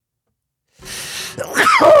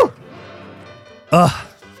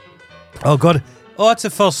Oh God! Oh, that's the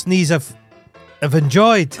first sneeze I've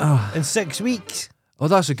enjoyed in 6 weeks. Oh,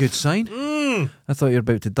 that's a good sign. I thought you were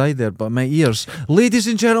about to die there, but my ears. Ladies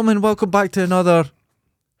and gentlemen, welcome back to another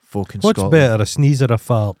Folk in What's Scotland. better, a sneeze or a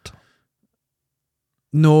fart?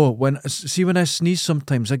 No, when I sneeze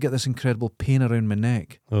sometimes, I get this incredible pain around my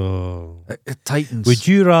neck. Oh. It tightens. Would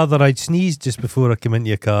you rather I'd sneezed just before I came into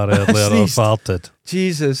your car earlier or Sneezed. farted?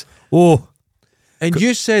 Jesus. Oh, And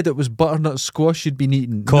you said it was butternut squash you'd been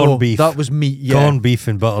eating. Corned No, beef. that was meat, yeah. corned beef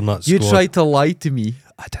and butternut You squash. tried to lie to me.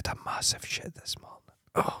 I did a massive shit this morning.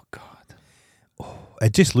 Oh, God.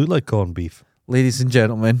 It just looked like corned beef. Ladies and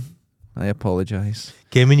gentlemen, I apologise.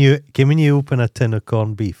 Came when you open a tin of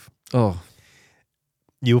corned beef. Oh.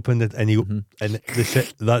 You opened it and and the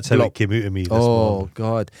shit. That's how it came out of me this morning.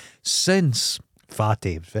 God. Since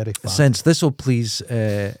Fatty, it was very fatty. Since this will please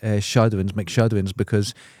Shadowins, McShadowins,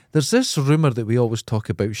 because there's this rumour that we always talk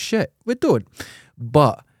about shit. We don't.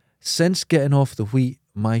 But since getting off the wheat,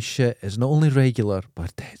 my shit is not only regular,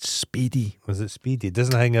 but it's speedy. Was it speedy? It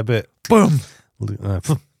doesn't hang about. Boom!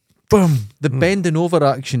 Boom! The bending over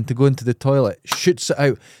action to go into the toilet shoots it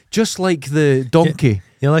out, just like the donkey.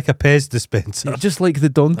 You're like a Pez dispenser. Just like the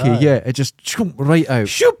donkey, yeah. It just choom right out.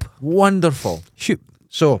 Shoop! Wonderful. Shoop.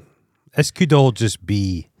 So, This could all just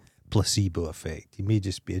be placebo effect. It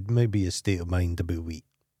may be a state of mind about wheat.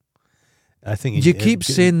 I think you keep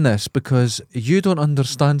saying this because you don't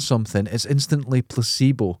understand something. It's instantly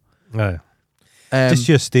placebo. Just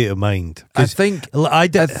your state of mind. I think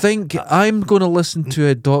I'm going to listen to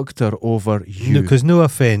a doctor over you. Because no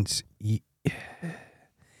offence, you've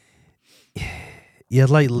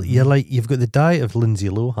got the diet of Lindsay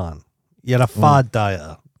Lohan. You're a fad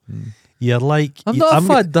dieter. You're like I'm not a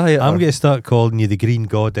fad dieter. I'm going to start calling you the Green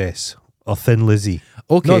Goddess or Thin Lizzy.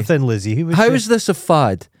 Okay, not Thin Lizzy. How is this a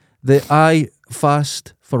fad that I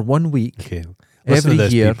fast for 1 week Listen every to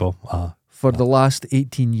this, year people. for the last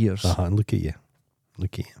 18 years? And look at you.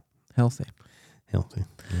 Healthy.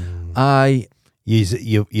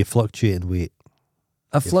 You fluctuate in weight.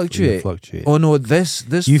 I fluctuate. You fluctuate. Oh no, this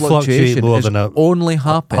You fluctuate fluctuation more has than a only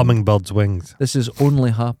happened. Hummingbird's wings. This has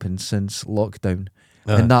only happened since lockdown.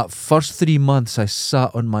 In that first 3 months, I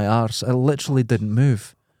sat on my arse. I literally didn't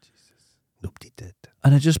move. Nobody did.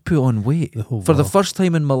 And I just put on weight. For the first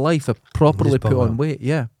time in my life, I properly put on weight,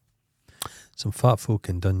 yeah. Some fat folk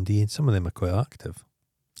in Dundee, and some of them are quite active.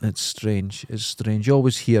 It's strange. You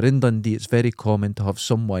always hear in Dundee, it's very common to have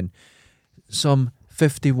some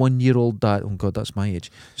 51-year-old dad. Oh God, that's my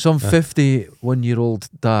age. Some 51-year-old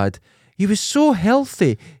dad. He was so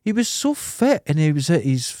healthy. He was so fit, and he was at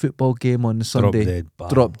his football game on the Sunday.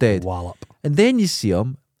 Drop dead. Wallop. And then you see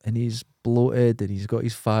him, and he's bloated, and he's got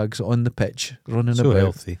his fags on the pitch, running about.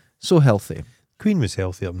 Healthy. So healthy. Queen was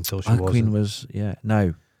healthy up until she wasn't. Queen was, yeah.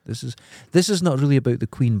 Now, this is not really about the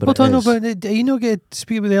Queen, but I know about it. You know, get to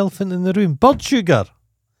speak with the elephant in the room. Blood sugar.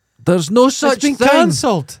 There's no such thing. It's been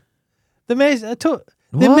cancelled. They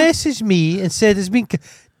messaged me and said it's been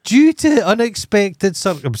due to unexpected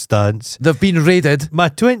circumstance. They've been raided.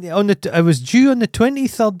 I was due on the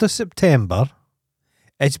 23rd of September.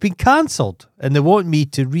 It's been cancelled, and they want me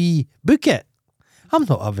to rebook it. I'm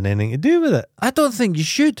not having anything to do with it. I don't think you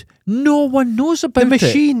should. No one knows about the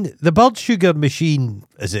machine. The blood sugar machine.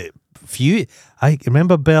 Is it few? I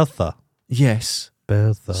remember Bertha. Yes,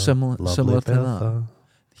 Bertha. Similar to that.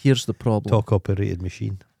 Here's the problem. Talk operated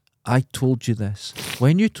machine. I told you this.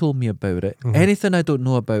 When you told me about it, anything I don't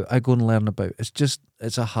know about, I go and learn about.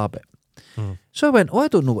 It's a habit. So I went, I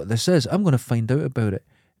don't know what this is. I'm going to find out about it.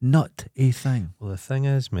 Not a thing. Well, the thing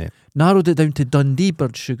is, mate. Narrowed it down to Dundee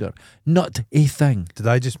blood sugar. Not a thing. Did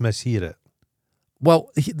I just mishear it?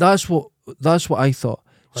 Well, that's what I thought.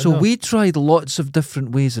 So we tried lots of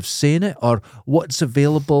different ways of saying it, or what's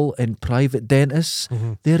available in private dentists.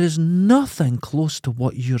 There is nothing close to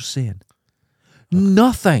what you're saying.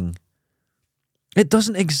 Nothing. It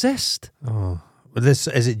doesn't exist. Oh, is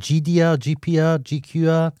it GDR, GPR,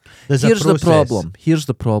 GQR? Here's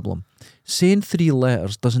the problem. Saying 3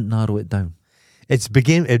 letters doesn't narrow it down. It did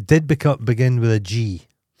begin with a G.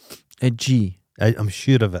 A G. I'm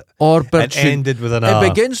sure of it. Or bird sugar. It ended with an R. It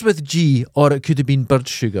begins with G, or it could have been bird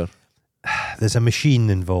sugar. There's a machine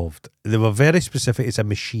involved. They were very specific. It's a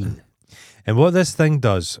machine. And what this thing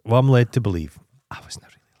does, what I'm led to believe, I wasn't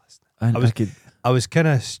really listening. I was kind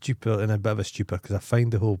of stupid and a bit of a stupid because I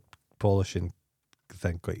find the whole polishing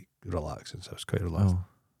thing quite relaxing, so I was quite relaxed.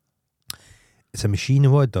 It's a machine,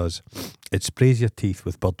 and what it does, it sprays your teeth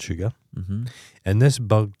with blood sugar, and this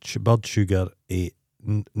blood sugar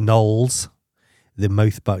nulls the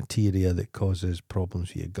mouth bacteria that causes problems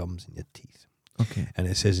with your gums and your teeth. Okay. And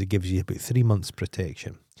it says it gives you about 3 months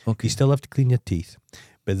protection. Okay. You still have to clean your teeth,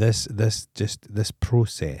 but this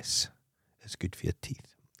process is good for your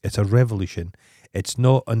teeth. It's a revolution. It's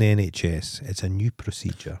not an NHS. It's a new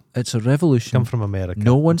procedure. It's a revolution. Come from America.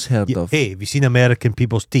 No one's heard of. Hey, have you seen American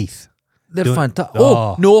people's teeth? They're fantastic.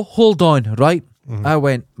 Oh, no, hold on, right? I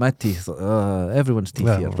went, my teeth, everyone's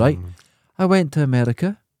teeth here, right? I went to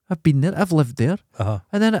America. I've been there. I've lived there. And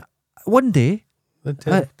then one day,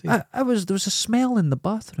 there was a smell in the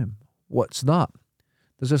bathroom. What's that?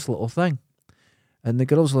 There's this little thing. And the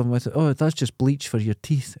girl's living with it. Oh, that's just bleach for your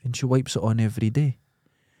teeth. And she wipes it on every day.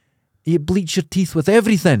 You bleach your teeth with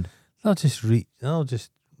everything. That'll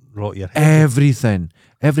just rot your head. Everything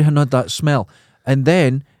had that smell. And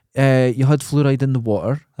then you had fluoride in the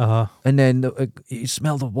water. And then you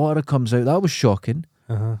smell the water comes out. That was shocking.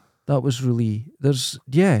 That was really,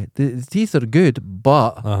 the teeth are good,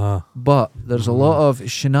 but there's a lot of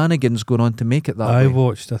shenanigans going on to make it that way. I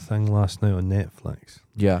watched a thing last night on Netflix.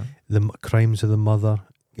 Yeah. The Crimes of the Mother.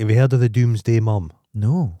 Have you heard of the Doomsday Mum?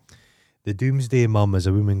 No. The Doomsday Mum is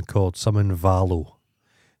a woman called Summon Vallow.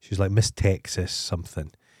 She was like Miss Texas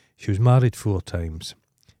something. She was married 4 times.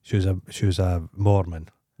 She was a Mormon,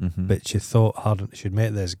 but she thought she'd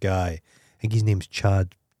met this guy. I think his name's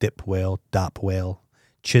Chad Dapwell.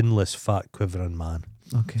 Chinless, fat, quivering man.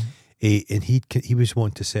 Okay. And he was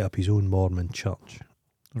wanting to set up his own Mormon church.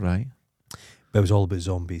 Right. But it was all about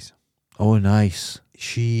zombies. Oh, nice.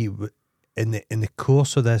 She, in the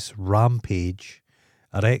course of this rampage,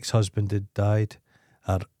 her ex-husband had died.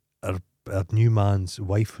 Her new man's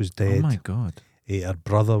wife was dead. Oh my God. Her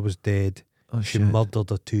brother was dead. Oh, she shit.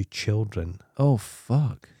 murdered her 2 children. Oh,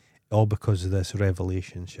 fuck. All because of this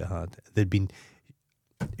revelation she had. They'd been,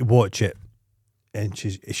 watch it. And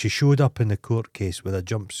she showed up in the court case with a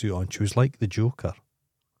jumpsuit on. She was like the Joker.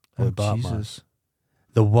 Oh, Batman. Jesus.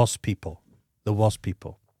 The worst people.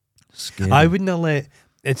 Scary. I wouldn't have let...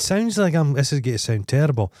 It sounds like this is going to sound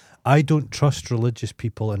terrible. I don't trust religious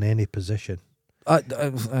people in any position. I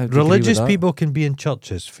religious people can be in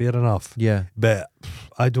churches, fair enough. Yeah. But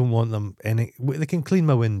I don't want them they can clean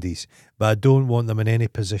my windies, but I don't want them in any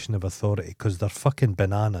position of authority because they're fucking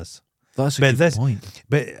bananas. That's a good point.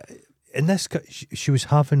 But in this, she was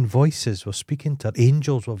having voices, were speaking to her,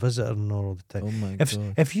 angels were visiting her all the time. Oh my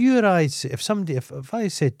God. If I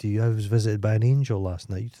said to you I was visited by an angel last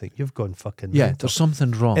night, you'd think you've gone fucking mental. There's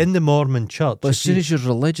something wrong. In the Mormon church. But as soon as you're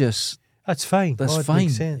religious, that's fine. That's it fine.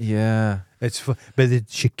 Makes sense. Yeah.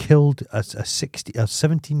 She killed a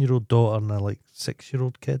 17-year-old daughter and a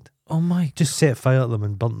 6-year-old kid. Oh my! Just set fire to them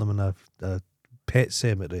and burnt them in a pet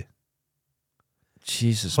cemetery.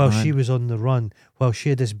 Jesus, while man. she was on the run, while she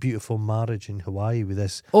had this beautiful marriage in Hawaii with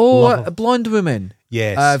this. A blonde woman.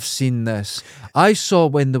 Yes, I've seen this. I saw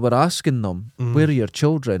when they were asking them, "Where are your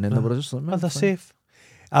children?" And they were just like, "Are they safe?"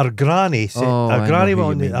 Our granny said,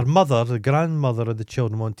 her mother, the grandmother of the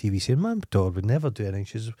children on TV, said, "My daughter would never do anything.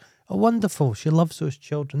 She's wonderful. She loves those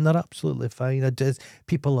children. They're absolutely fine.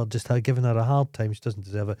 People are just giving her a hard time. She doesn't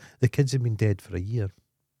deserve it. The kids have been dead for a year."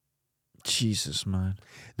 Jesus, man.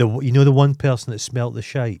 The one person that smelt the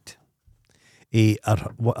shite?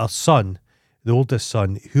 Her son, the oldest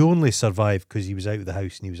son, who only survived because he was out of the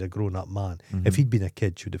house and he was a grown-up man. If he'd been a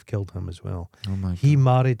kid, she would have killed him as well. Oh my God. He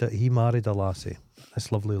married a lassie.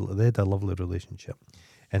 They had a lovely relationship.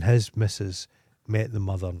 And his missus met the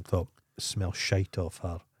mother and thought, smell shite off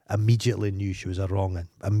her. Immediately knew she was a wrong one.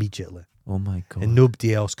 Immediately. Oh my God. And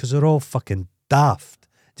nobody else, because they're all fucking daft.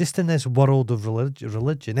 Just in this world of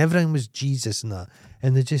religion, everything was Jesus and that,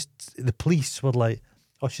 and the police were like,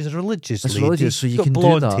 "Oh, she's a religious lady. Religious, so you got can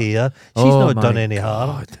blonde do that. hair. She's not done any God.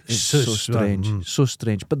 harm." It's so strange, so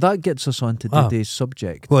strange. But that gets us on to today's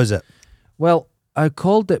subject. What is it? Well, I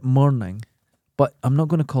called it Mourning, but I'm not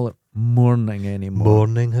going to call it Mourning anymore.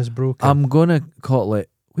 Mourning has broken. I'm going to call it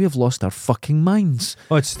We Have Lost Our Fucking Minds.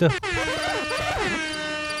 Oh, it's still.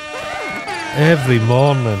 Every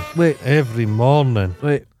morning. Wait.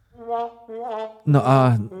 No,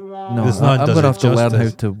 I'm going to have to learn how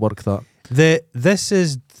to work that. This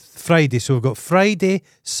is Friday, so we've got Friday,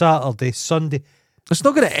 Saturday, Sunday. It's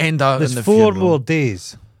not going to end out There's in the 4 funeral. more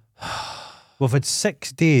days. We've had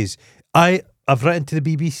 6 days. I've written to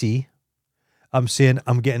the BBC. I'm saying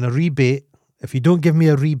I'm getting a rebate. If you don't give me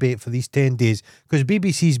a rebate for these 10 days, because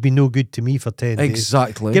BBC's been no good to me for 10 days.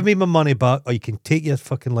 Exactly. Give me my money back or you can take your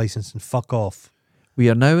fucking licence and fuck off. We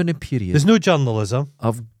are now in a period There's no journalism.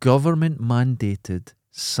 of government-mandated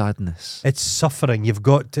sadness. It's suffering. You've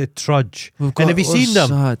got to trudge. We're And have you seen them?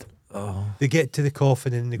 Sad. Oh. They get to the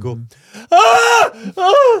coffin and they go, "Ah!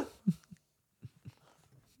 Ah!"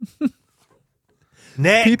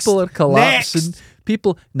 Next. People are collapsing. Next.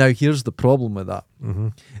 People, now here's the problem with that. Mm-hmm.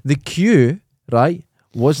 The queue, right,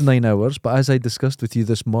 was 9 hours, but as I discussed with you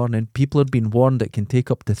this morning, people have been warned it can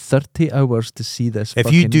take up to 30 hours to see this.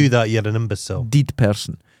 If you do that, you're an imbecile. Deed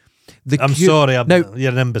person. I'm sorry,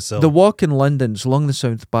 you're an imbecile. The walk in London's along the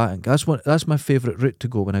South Bank. That's my favourite route to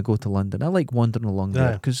go when I go to London. I like wandering along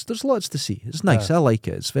there because there's lots to see. It's nice. I like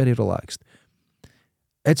it. It's very relaxed.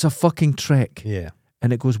 It's a fucking trek. Yeah.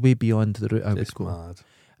 And it goes way beyond the route I would go. Mad.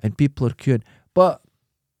 And people are queuing. But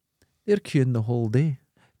they're queuing the whole day.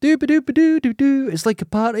 Do-ba-do-ba-do-do-do. It's like a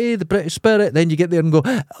party, the British spirit. Then you get there and go,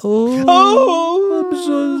 oh, I'm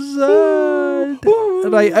so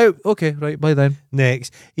sad. Right, out. Okay, right, bye then.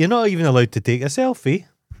 Next, you're not even allowed to take a selfie.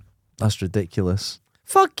 That's ridiculous.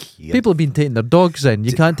 Fuck you. People have been taking their dogs in.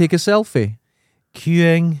 You can't take a selfie.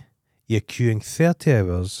 You're queuing 30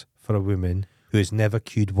 hours for a woman who has never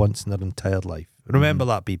queued once in her entire life. Remember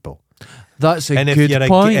that, people. That's a and good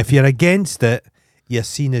point. If you're against it, you're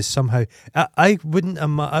seen as somehow. I wouldn't.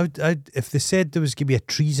 If they said there was going to be a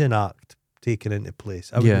treason act taken into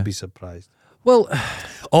place, I wouldn't be surprised. Well,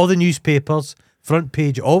 all the newspapers, front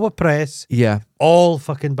page, all the press, all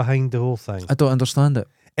fucking behind the whole thing. I don't understand it.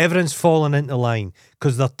 Everyone's fallen into line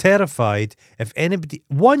because they're terrified. If anybody,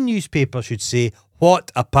 one newspaper should say, "What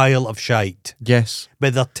a pile of shite." Yes,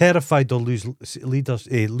 but they're terrified they'll lose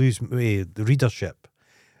the readership.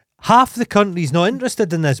 Half the country's not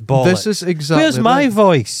interested in this bollocks. This is exactly. Where's my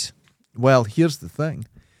voice? Well, here's the thing: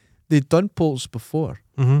 they'd done polls before,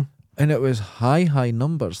 and it was high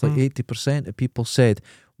numbers. Like 80% of people said,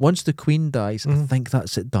 once the Queen dies, I think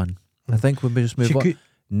that's it done. I think we just move on.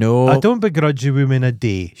 No, I don't begrudge the woman a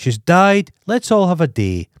day. She's died. Let's all have a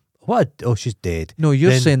day. She's dead. No,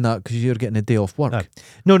 you're saying that because you're getting a day off work.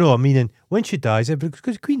 No, I mean, when she dies,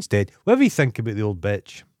 because the Queen's dead. Whatever you think about the old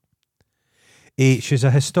bitch, she's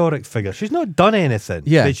a historic figure. She's not done anything,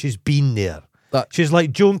 but she's been there. She's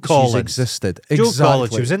like Joan Collins. She's existed. Joan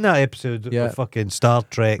Collins. She was in that episode of fucking Star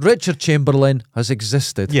Trek. Richard Chamberlain has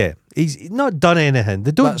existed. Yeah, he's not done anything.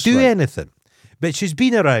 They don't do anything. But she's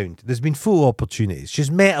been around. There's been full opportunities. She's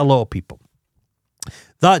met a lot of people.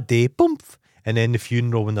 That day, boom, and then the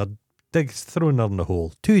funeral when they're throwing her in the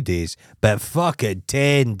hole. 2 days, but fucking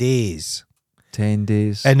 10 days. 10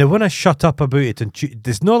 days. And they want to shut up about it. And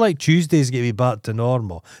it's not like Tuesday's going to be back to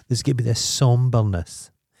normal. There's going to be this somberness.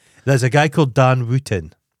 There's a guy called Dan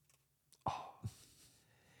Wooten.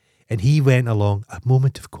 And he went along a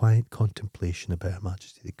moment of quiet contemplation about Her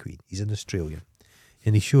Majesty the Queen. He's an Australian.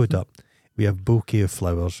 And he showed up. We have a bouquet of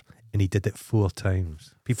flowers, and he did it 4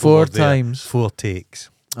 times. People 4 times. 4 takes.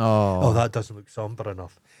 Oh, that doesn't look sombre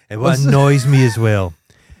enough. And what annoys me as well,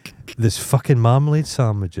 there's fucking marmalade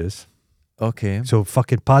sandwiches. Okay. So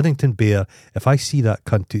fucking Paddington Bear, if I see that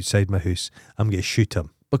cunt outside my house, I'm going to shoot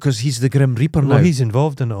him. Because he's the Grim Reaper now. No, he's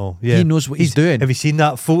involved in it all. Yeah. He knows what he's doing. Have you seen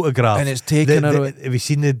that photograph? And it's taken Have you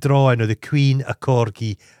seen the drawing of the Queen, a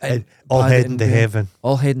corgi, all heading to heaven?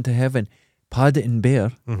 All heading to heaven. Paddington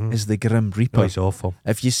Bear is the Grim Reaper. Oh, he's awful.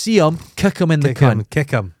 If you see him, kick him in the cunt.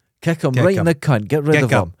 Kick him right in the cunt. Get rid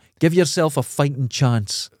of him. Give yourself a fighting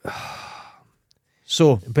chance.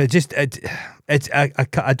 So, but just I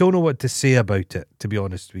don't know what to say about it, to be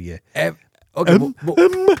honest with you.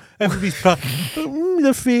 Everybody's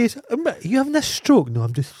the face. You having a stroke? No,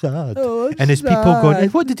 I'm just sad. And there's people going,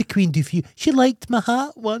 what did the Queen do for you? She liked my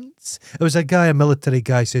hat once. There was a military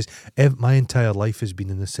guy says, my entire life has been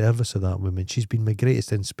in the service of that woman. She's been my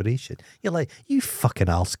greatest inspiration. You're like, you fucking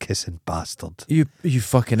arse-kissing bastard. You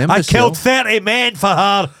fucking imbecile. I killed 30 men for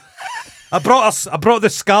her. I brought the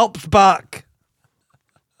scalps back.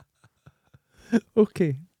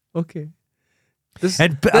 Okay. This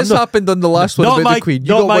happened on the last one about the Queen. You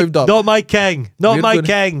got wound up. Not my king.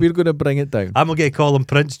 King. We're going to bring it down. I'm going to call him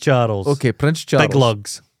Prince Charles. Okay, Prince Charles. Big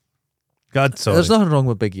lugs. God, sorry. There's nothing wrong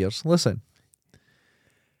with big ears. Listen.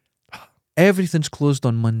 Everything's closed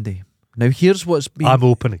on Monday. Now, here's what's been... I'm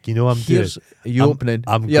opening. You know what I'm doing? Are you opening?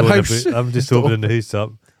 I'm just opening the house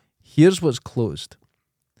up. Here's what's closed.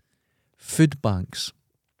 Food banks.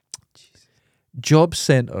 Jesus. Job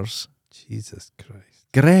centres. Jesus Christ.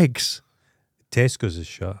 Greg's. Tesco's is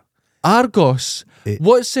shut. Argos.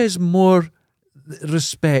 What says more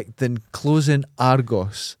respect than closing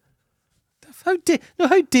Argos? How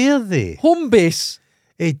dare they? Home base.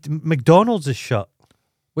 McDonald's is shut.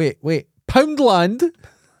 Wait. Poundland.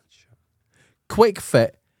 Quick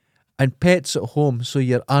Fit. And Pets at Home so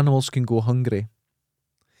your animals can go hungry.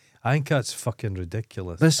 I think that's fucking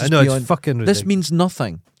ridiculous. It's fucking ridiculous. This means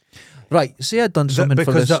nothing. Right, say I'd done something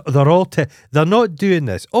for this. Because they're all... they're not doing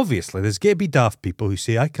this. Obviously, there's going to be daft people who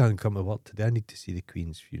say, I can't come to work today. I need to see the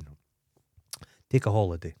Queen's funeral. Take a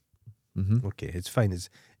holiday. Okay, it's fine.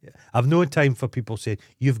 I've no time for people saying,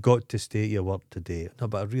 you've got to stay at your work today. No,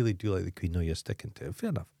 but I really do like the Queen. No, you're sticking to it. Fair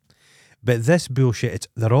enough. But this bullshit,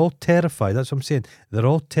 they're all terrified. That's what I'm saying. They're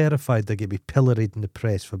all terrified they're going to be pilloried in the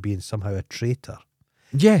press for being somehow a traitor.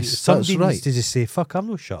 Yes, Somebody that's right. needs to just say, fuck, I'm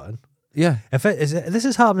no shutting. Yeah. This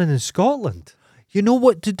is happening in Scotland. You know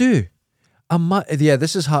what to do.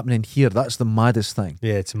 This is happening here. That's the maddest thing.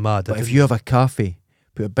 Yeah, it's mad. But if you have a cafe,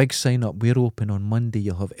 put a big sign up, we're open on Monday,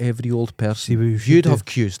 you'll have every old person. You'd have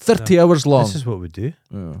queues, 30 hours long. This is what we do.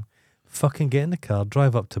 Yeah. Fucking get in the car,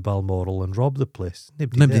 drive up to Balmoral and rob the place.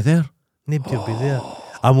 Nobody there. Nobody will be there.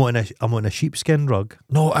 I'm wanting a sheepskin rug.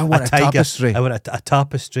 No, I want a tiger, tapestry. I want a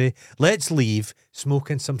tapestry. Let's leave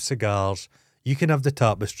smoking some cigars. You can have the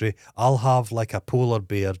tapestry. I'll have like a polar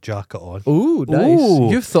bear jacket on. Ooh,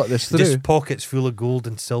 nice. You've thought this through. Just pockets full of gold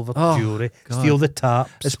and silver jewellery. God. Steal the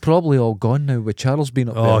taps. It's probably all gone now with Charles being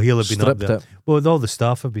up there. Oh, he'll have been up stripped there. it. Well, all the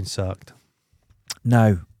staff have been sacked.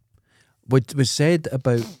 Now, what was said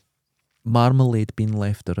about marmalade being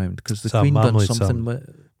left around because the Queen done something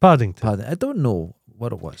with Paddington. I don't know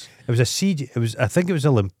what it was. It was a siege. I think it was the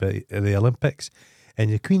Olympics, and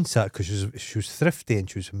the Queen sat because she was thrifty and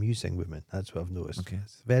she was an amusing woman. That's what I've noticed. Okay.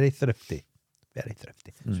 It's very thrifty, very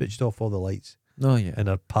thrifty. Switched off all the lights. Oh yeah. In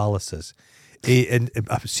her palaces. And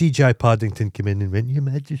CGI Paddington came in and went, Your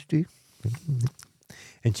Majesty.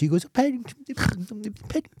 And she goes,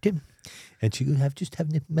 Paddington. And she goes, I've just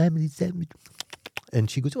having a marmalade sandwich. And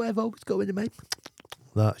she goes, I've always got one of mine.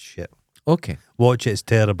 That shit. Okay. Watch it, it's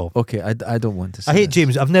terrible. Okay, I don't want to see I hate this.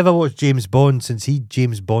 James. I've never watched James Bond since he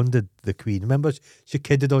James Bonded the Queen. Remember, she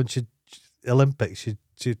kidded on Olympics. She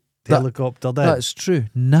helicoptered in. That's true.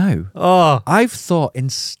 Now, I've thought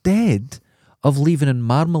instead of leaving in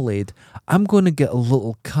marmalade, I'm going to get a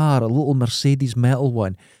little car, a little Mercedes metal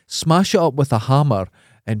one, smash it up with a hammer,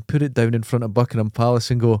 and put it down in front of Buckingham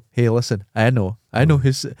Palace and go, hey, listen, I know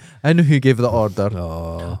who gave the order.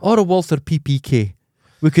 Or a Walther PPK.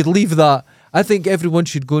 We could leave that. I think everyone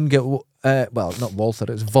should go and get, not Walther,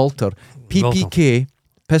 it's Walter, PPK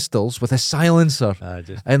pistols with a silencer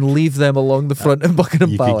and leave them along the front of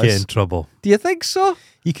Buckingham Palace. You could get in trouble. Do you think so?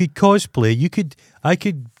 You could cosplay. I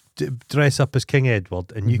could dress up as King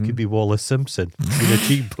Edward and you could be Wallace Simpson with the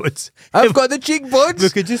cheekbones. I've got the cheekbones. We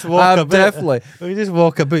could just walk about. Definitely. We could just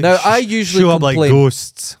walk about. Now, I usually show complain. up like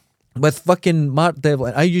ghosts. With fucking Mark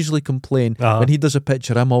Devlin, I usually complain when he does a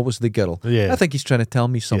picture, I'm always the girl. Yeah. I think he's trying to tell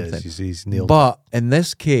me something. Yes, he's nailed but in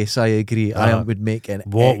this case, I agree. I would make an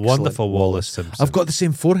wonderful Wallace Simpson. I've got the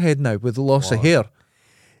same forehead now with the loss of hair.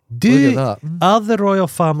 Look at that. Are the royal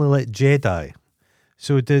family like Jedi?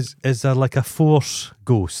 So is there like a Force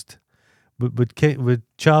ghost? Would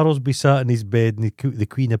Charles be sat in his bed and the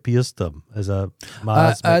Queen appears to him as a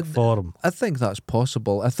miasmic form? I think that's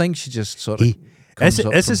possible. I think she just sort of...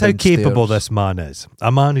 This is how capable this man is.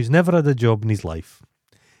 A man who's never had a job in his life.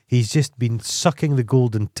 He's just been sucking the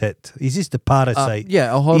golden tit. He's just a parasite.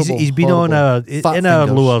 A horrible. He's been in our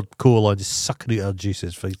lower colon, just sucking out our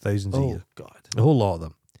juices for thousands of years. Oh God, a whole lot of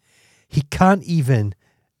them. He can't even.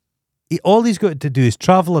 All he's got to do is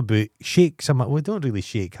travel about, shake some. We don't really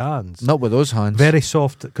shake hands. Not with those hands. Very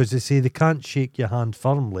soft, because they say they can't shake your hand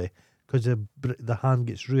firmly because the hand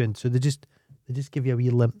gets ruined. So they just give you a wee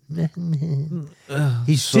limp.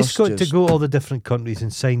 He's just got to go to all the different countries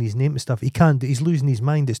and sign his name and stuff. He can't. He's losing his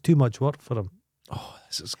mind. It's too much work for him. Oh,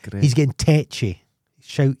 this is great. He's getting tetchy,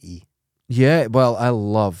 shouty. Yeah, well, I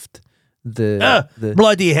loved the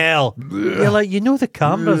bloody hell. You're like, the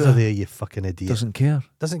cameras are there, you fucking idiot. Doesn't care.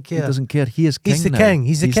 He doesn't care. He is king. He's the now. king.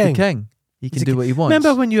 He's the king. He can do what he wants.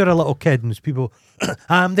 Remember when you were a little kid and there's people,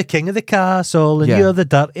 I'm the king of the castle and you're the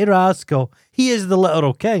dirty rascal. He is the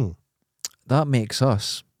literal king. That makes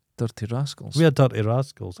us dirty rascals. We're dirty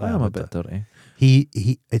rascals. I am a bit dirty.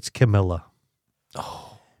 It's Camilla.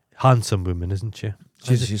 Oh, handsome woman, isn't she?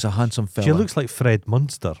 She's a handsome fella. She looks like Fred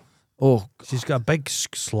Munster. Oh, she's got a big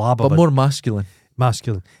slab but of more masculine.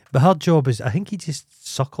 But her job is, I think he just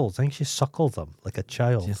suckles. I think she suckled them like a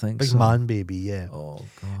child. Do you think big so? Man baby, yeah. Oh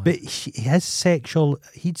God. But his sexual,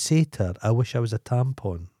 he'd say to her, I wish I was a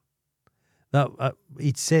tampon.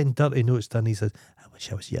 He'd send dirty notes to her and he said, I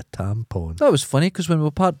wish I was your tampon. That was funny because when we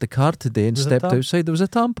parked the car today and stepped outside, there was a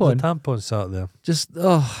tampon. The tampon sat there. Just,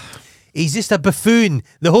 He's just a buffoon.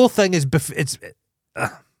 The whole thing is it's...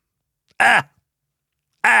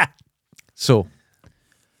 So,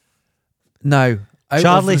 now,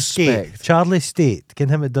 Charlie State, can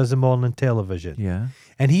him that does the morning television. Yeah.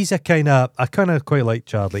 And he's I kind of quite like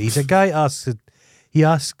Charlie. He's a guy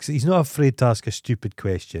he's not afraid to ask a stupid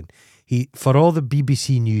question. For all the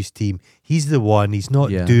BBC News team, he's the one. He's not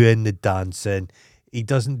doing the dancing. he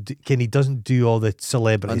doesn't do all the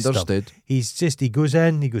celebrity stuff. He goes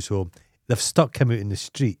in, he goes home. They've stuck him out in the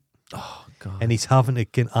street. Oh God! And he's having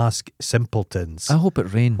to ask simpletons. I hope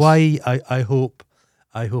it rains. Why? I hope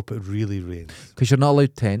it really rains. Because you're not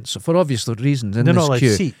allowed tents for obvious reasons. They're not allowed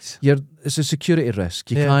seats. It's a security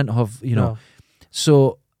risk. You can't have, No.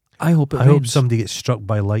 So I hope it rains. I hope somebody gets struck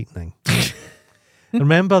by lightning.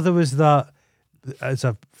 Remember there was that, as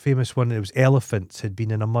a famous one, it was elephants had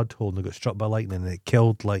been in a mud hole and they got struck by lightning and it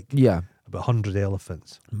killed about 100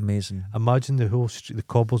 elephants. Amazing. Imagine the whole street, the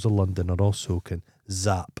cobbles of London are all soaking,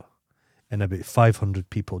 zap, and about 500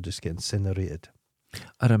 people just get incinerated.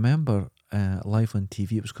 I remember live on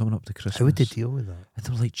TV, it was coming up to Christmas. How would they deal with that? And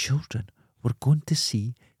they were like, children, we're going to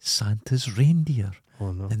see Santa's reindeer.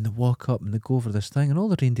 Oh no. And they walk up and they go over this thing and all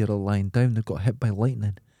the reindeer are lying down. They got hit by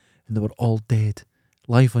lightning and they were all dead.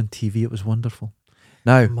 Live on TV, it was wonderful.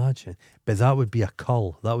 Now, imagine, but that would be a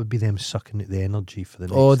cull. That would be them sucking out the energy for the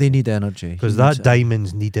next. Oh, they need energy because that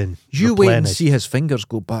diamond's needing. You wait and see his fingers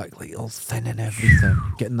go back like all thin and everything,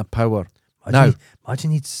 getting the power.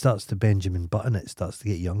 Imagine he starts to Benjamin Button. It starts to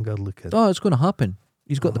get younger looking. Oh, it's going to happen.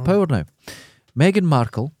 He's got the power now. Meghan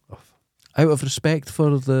Markle, out of respect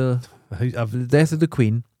for the death of the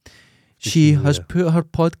Queen, she has put her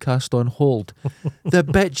podcast on hold. The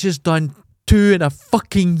bitch has done 2.5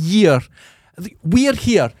 fucking years. We're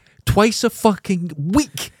here twice a fucking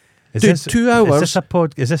week. Is 2 hours.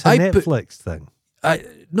 Is this a Netflix thing?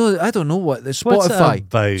 No, I don't know what. The Spotify. What's that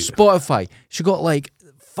about? Spotify. She got like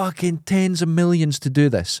fucking tens of millions to do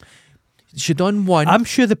this. She done one. I'm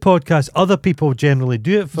sure the podcast, other people generally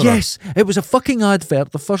do it for Yes, it was a fucking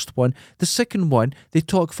advert, the first one. The second one, they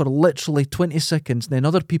talk for literally 20 seconds, then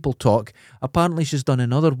other people talk. Apparently she's done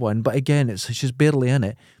another one, but again, she's barely in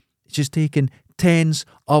it. She's taken tens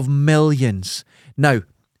of millions. Now,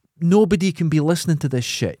 nobody can be listening to this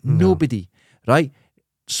shit. No. Nobody, right?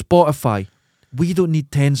 Spotify, we don't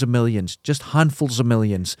need tens of millions, just handfuls of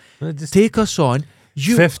millions. Take us on.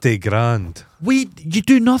 50 grand. You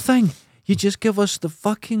do nothing. You just give us the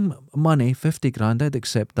fucking money, 50 grand, I'd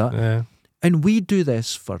accept that. Yeah. And we do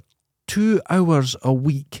this for 2 hours a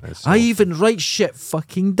week. I even write shit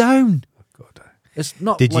fucking down. Oh God. It's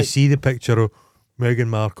not. Did you see the picture of Meghan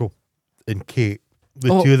Markle and Kate?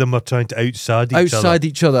 The two of them are trying to outside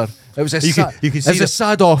each other. It was a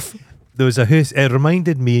sad off. There was it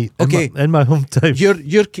reminded me in my hometown.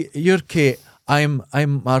 You're Kate. I'm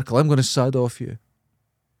Markle. I'm going to sad off you.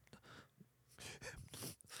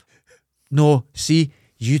 No, see,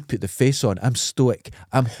 you put the face on. I'm stoic.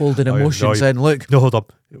 I'm holding emotions in. Look. No, hold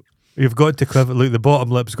up. You've got to quiver. Look, the bottom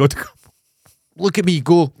lip's got to come. Look at me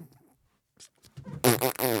go.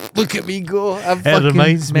 Look at me go. It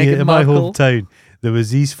reminds me, in my hometown, there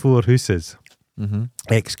was these 4 hooses,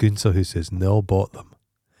 ex-Gunsa hooses, and they all bought them.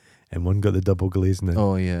 And one got the double glazing in.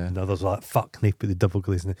 Oh, yeah. And others were like, fuck, and they put the double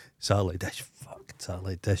glazing in. Satellite dish, fuck,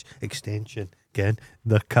 satellite dish, extension, again,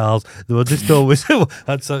 their cars. They were just always,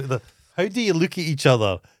 how do you look at each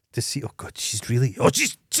other to see, oh God, she's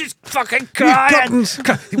fucking crying.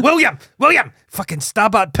 William, fucking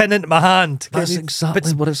stab that pin into my hand. That's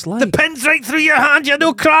exactly what it's like. The pin's right through your hand, you're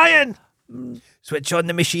no crying. Switch on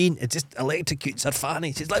the machine, it just electrocutes her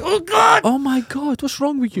fanny. She's like, oh God. Oh my God, what's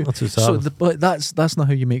wrong with you? That's not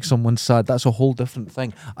how you make someone sad. That's a whole different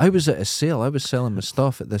thing. I was at a sale, I was selling my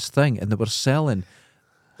stuff at this thing, and they were selling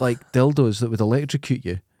like dildos that would electrocute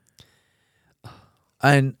you.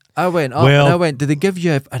 And I went up and I went, did they give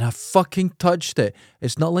you and I fucking touched it.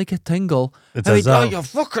 It's not like a tingle. I went, oh, you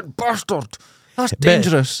fucking bastard. That's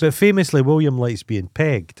dangerous. But famously, William likes being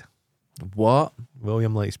pegged. What?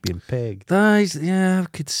 William likes being pegged. Yeah, I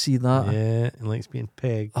could see that. Yeah, he likes being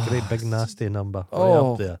pegged. Great big nasty number. Right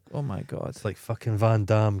up there. Oh my God. It's like fucking Van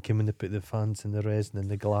Damme came in to put the fans in the resin in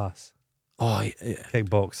the glass. Oh, yeah.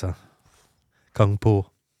 Kickboxer. Kung Po.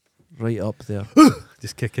 Right up there.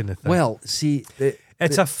 Just kicking the thing. Well, see...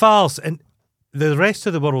 It's a farce, and the rest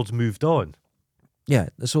of the world's moved on. Yeah,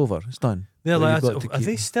 it's over. It's done. They're like, are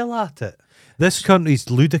they still at it? This country's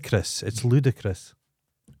ludicrous. It's ludicrous.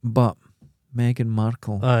 But Meghan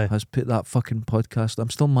Markle has put that fucking podcast. I'm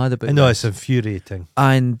still mad about it. I know, it's infuriating.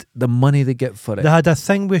 And the money they get for it. They had a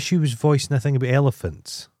thing where she was voicing a thing about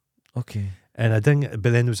elephants. Okay. And but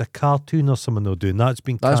then there was a cartoon or something they're doing. That's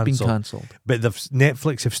been cancelled. But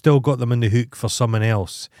Netflix have still got them in the hook for someone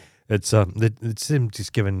else. It's them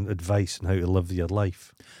just giving advice on how to live your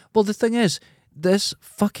life. Well, the thing is, this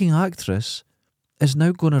fucking actress is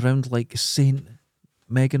now going around like Saint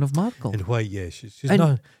Meghan of Markle. And why? Yeah, she's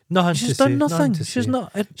done nothing. She's done nothing. She's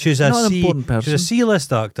not. She's not an important person. She's a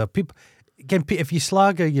C-list actor. People, again, if you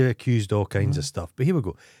slag her, you're accused all kinds of stuff. But here we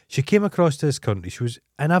go. She came across to this country. She was,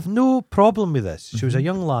 and I've no problem with this. She was a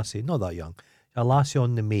young lassie, not that young, a lassie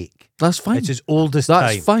on the make. That's fine. It's as old as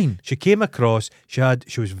That's time. fine. She came across.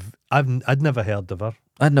 I'd never heard of her.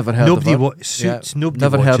 I'd never heard of her. Suits. Nobody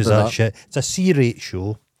never watches heard of that shit. It's a C-rate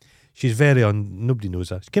show. She's very on. Nobody knows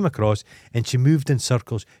her. She came across and she moved in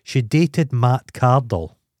circles. She dated Matt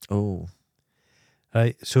Cardle. Oh.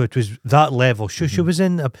 Right, so it was that level. She was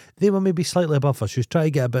in. They were maybe slightly above her. She was trying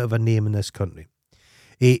to get a bit of a name in this country.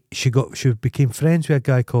 She became friends with a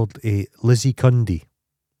guy called Lizzie Cundy.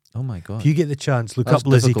 Oh my God! If you get the chance, look That's up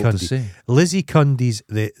Lizzie difficult to Cundy. say. Lizzie Cundy's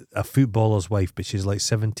a footballer's wife, but she's like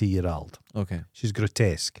 70-year-old. Okay. She's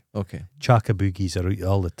grotesque. Okay. Chaka boogies are out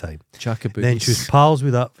all the time. Chaka boogies. Then she was pals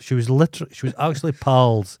with that. She was actually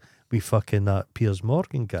pals with fucking that Piers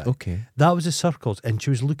Morgan guy. Okay. That was the circles, and she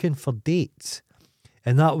was looking for dates,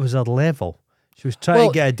 and that was her level. She was trying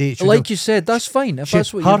to get a date. Like you said, that's fine. If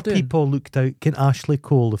that's what you're doing. Her people looked out. Can Ashley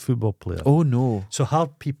Cole, the football player? Oh no. So her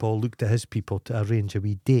people looked at his people to arrange a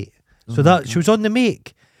wee date. So that she was on the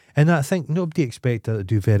make. And I think nobody expected her to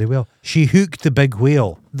do very well. She hooked the big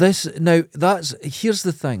whale. Here's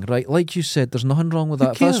the thing, right? Like you said, there's nothing wrong with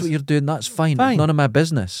that. If that's what you're doing, that's fine. It's none of my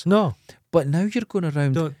business. No. But now you're going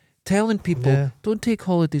around telling people, don't take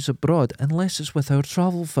holidays abroad unless it's with our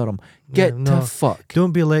travel firm. Get to fuck.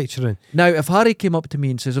 Don't be lecturing. Now, if Harry came up to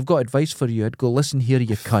me and says, I've got advice for you, I'd go, listen here,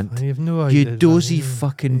 you cunt. I have no idea. You dozy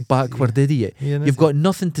fucking backward idiot. You've got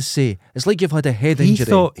nothing to say. It's like you've had a head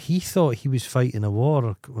injury. He thought he was fighting a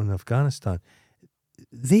war in Afghanistan.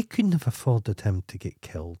 They couldn't have afforded him to get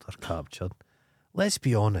killed or captured. Let's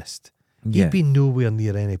be honest. He'd be nowhere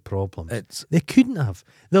near any problems. They couldn't have.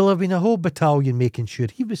 There'll have been a whole battalion making sure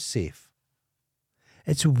he was safe.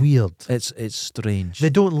 It's weird. It's strange.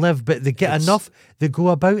 They don't live, but they get enough. They go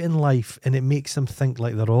about in life, and it makes them think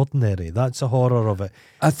like they're ordinary. That's the horror of it.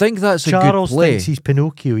 I think that's a good Charles play. thinks he's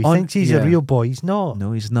Pinocchio. He thinks he's a real boy. He's not.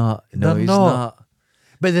 No, he's not. No, he's not.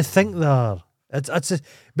 But they think they are.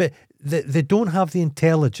 But they don't have the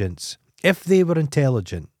intelligence. If they were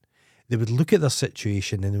intelligent, they would look at their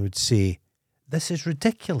situation and they would say, this is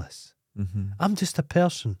ridiculous. I'm just a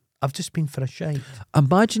person. I've just been for a shite.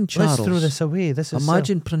 Imagine Charles. Let's throw this away.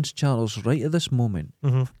 Imagine Prince Charles right at this moment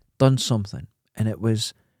done something, and it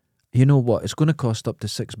was, you know what, it's going to cost up to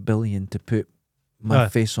 $6 billion to put my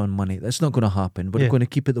face on money. That's not going to happen. We're going to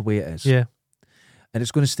keep it the way it is. Yeah. And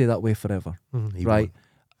it's going to stay that way forever. Right?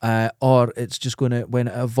 Or it's just going to, when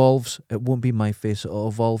it evolves, it won't be my face. It'll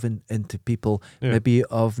evolve into people maybe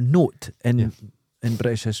of note in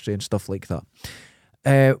British history and stuff like that.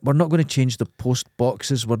 We're not going to change the post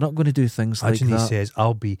boxes. We're not going to do things like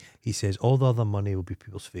that. He says, all the other money will be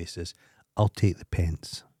people's faces. I'll take the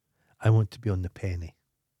pence. I want to be on the penny.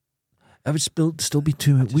 I would still be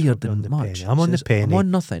too weird and much. I'm on the penny. I'm on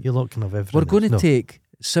nothing. You're looking of everything. We're going to take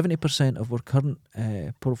 70% of our current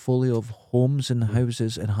portfolio of homes and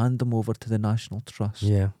houses and hand them over to the National Trust.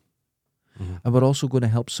 Yeah. And we're also going to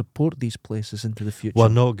help support these places into the future. We're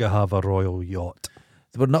not going to have a royal yacht.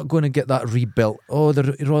 We're not going to get that rebuilt. Oh,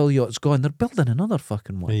 the royal yacht's gone. They're building another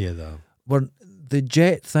fucking one. Yeah, the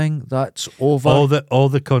jet thing, that's over. All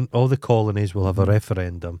the colonies will have a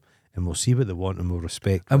referendum, and we'll see what they want, and we'll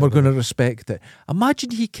respect. And we're going to respect it.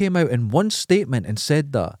 Imagine he came out in one statement and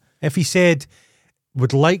said that. If he said,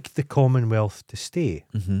 would like the Commonwealth to stay,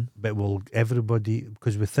 but will everybody,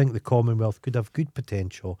 because we think the Commonwealth could have good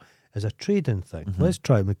potential as a trading thing. Let's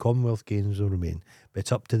try it. The Commonwealth gains will remain, but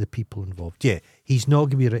it's up to the people involved. Yeah, he's not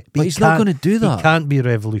going to be. But he's not going to do that. He can't be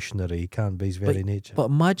revolutionary. He can't by his very nature. But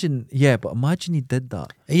imagine he did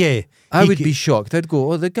that. Yeah, I would be shocked. I'd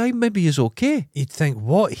go, oh, the guy maybe is okay. You'd think,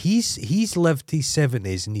 what? He's lived his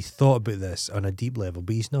 70s and he's thought about this on a deep level,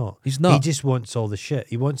 but he's not. He's not. He just wants all the shit.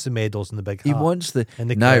 He wants the medals and the big hat. He wants the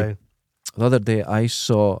crown. The other day I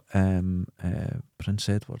saw Prince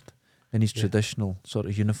Edward in his traditional sort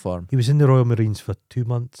of uniform. He was in the Royal Marines for 2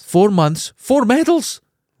 months. 4 months, 4 medals.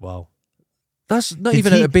 Wow. That's not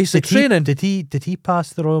even out of basic training. Did he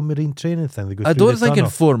pass the Royal Marine training thing? I don't think in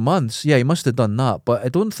 4 months. Yeah, he must have done that. But I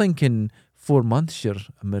don't think in 4 months you're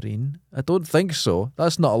a Marine. I don't think so.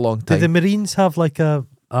 That's not a long time. Did the Marines have like a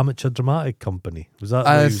amateur dramatic company? Was that?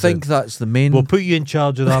 I think that's the main. We'll put you in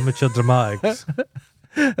charge of the amateur dramatics.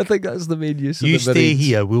 I think that's the main use. You of the stay Marines.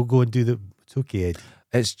 here. We'll go and do the. It's okay, Eddie.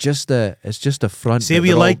 It's just a front. Say what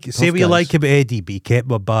you like about Eddie, but he kept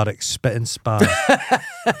my barracks spitting spars.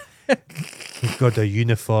 He's got their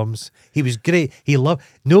uniforms. He was great. He loved.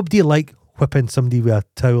 Nobody liked whipping somebody with a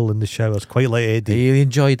towel in the showers quite like Eddie. He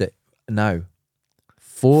enjoyed it. Now,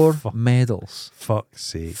 4 medals. Fuck's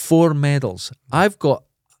sake. 4 medals. I've got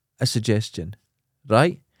a suggestion,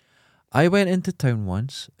 right? I went into town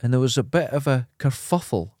once and there was a bit of a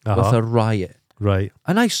kerfuffle with a riot. Right.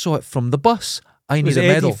 And I saw it from the bus. I need Was a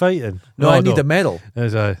Eddie medal. fighting? No, I need a medal.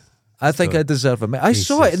 I think So- I deserve a medal. I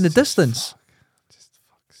saw it in the distance.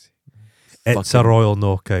 It's a royal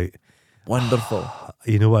knockout. Wonderful.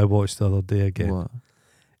 You know what I watched the other day again? What?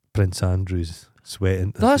 Prince Andrew's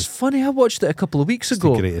sweating. That's funny. I watched it a couple of weeks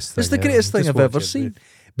ago. The greatest thing It's the ever. greatest thing Just I've watch ever it, seen.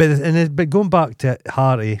 But going back to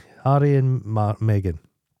Harry and Meghan,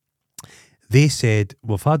 they said,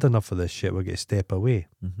 we've had enough of this shit, we're going to step away.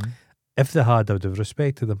 Mm-hmm. If they had, I would have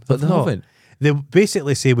respected them. But they not. haven't. They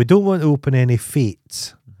basically say, we don't want to open any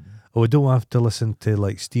fates, or we don't have to listen to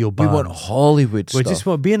like steel We bands. want Hollywood We stuff. just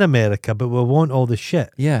want to be in America, but we want all the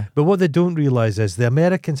shit. Yeah. But what they don't realise is the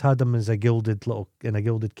Americans had them as in a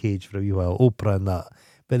gilded cage for a wee while, Oprah and that,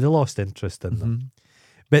 but they lost interest in them.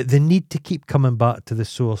 But they need to keep coming back to the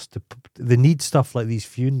source. They need stuff like these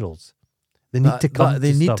funerals. They need to come.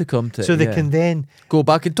 They need stuff, to come to it, so they can then go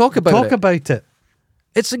back and talk about it.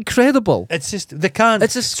 It's incredible. It's just they can't.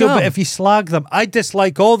 It's a So, but scam. if you slag them, I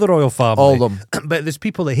dislike all the royal family. All of them. But there's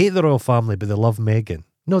people that hate the royal family, but they love Meghan.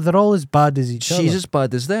 No, they're all as bad as each other. She's as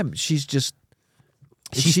bad as them. She's just.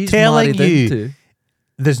 She's telling married you into-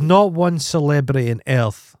 there's not one celebrity on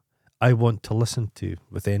earth I want to listen to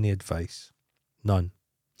with any advice. None.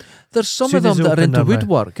 There's some Soon of them as that are open into their mouth.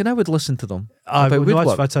 woodwork, and I would listen to them. No, about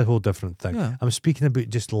woodwork. that's a whole different thing. Yeah. I'm speaking about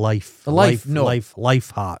just life. No.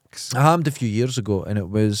 Life hacks. I happened a few years ago, and it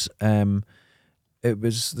was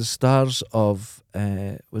the stars of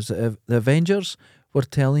the Avengers were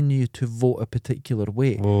telling you to vote a particular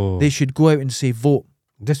way. Whoa. They should go out and say vote.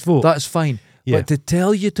 Just vote. That's fine. Yeah. But to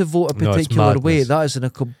tell you to vote a No, it's particular way, madness. that is a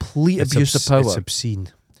complete abuse of power. It's obscene.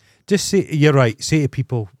 Just say, you're right, say to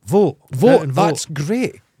people, vote. Go out Vote. and That's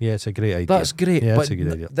great. Yeah, it's a great idea. That's great. Yeah, but that's a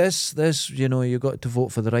good idea. this, you got to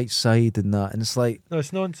vote for the right side and that, and it's like No,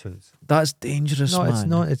 it's nonsense. that's dangerous, No, man. it's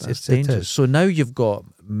not. That's It dangerous. is. So now you've got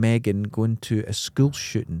Meghan going to a school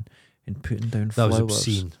shooting and putting down That flowers. was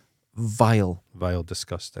obscene. Vile. Vile,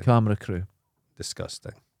 disgusting. Camera crew.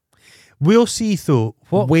 Disgusting. We'll see, though.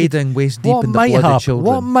 Wading waist deep what in the might blood happen? of children.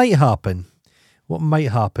 What might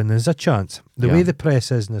happen is a chance. The Yeah. way the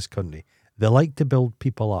press is in this country, they like to build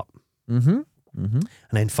people up Mm-hmm. and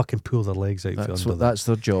then fucking pull their legs out from under them. That's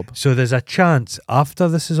their job. So there's a chance after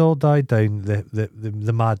this has all died down,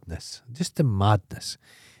 the madness, just the madness,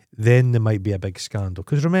 then there might be a big scandal.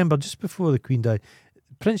 Because remember, just before the Queen died,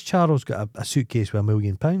 Prince Charles got a suitcase with £1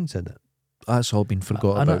 million in it. That's all been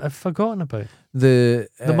forgotten And about. I've forgotten about it. The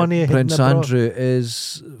money Prince hidden abroad. Andrew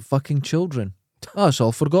is fucking children. That's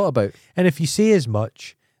all forgot about. And if you say as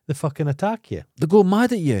much, they fucking attack you. They go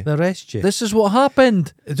mad at you. They arrest you. This is what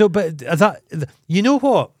happened. So, but you know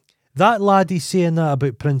what? That laddie saying that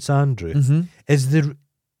about Prince Andrew is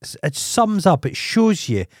it sums up, it shows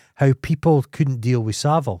you how people couldn't deal with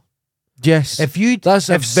Savile. Yes. That's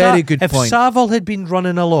a very good If point. Savile had been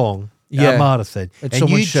running along at Yeah. a marathon And and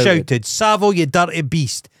someone you'd shouted. shouted, Savile, you dirty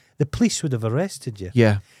beast, the police would have arrested you.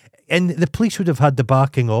 Yeah. And the police would have had the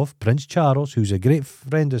backing of Prince Charles, who's a great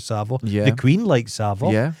friend of Savile. Yeah. The Queen liked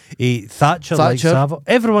Savile. Yeah. Thatcher liked Savile.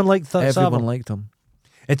 Everyone liked Savile. Everyone liked him.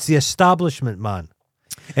 It's the establishment, man.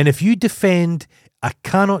 And if you defend, I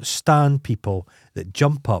cannot stand people that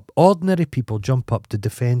jump up. Ordinary people jump up to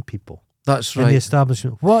defend people That's in the right.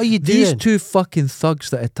 establishment. What are you These doing? two fucking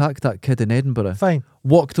thugs that attacked that kid in Edinburgh Fine,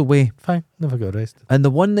 walked away. fine. Never got arrested. And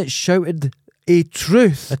the one that shouted a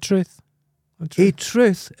truth, A truth. a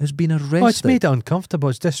truth has been arrested. Oh, it's made it uncomfortable.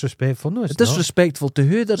 It's disrespectful. No, it's not. Disrespectful to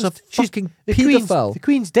who? There's a She's- fucking The paedophile.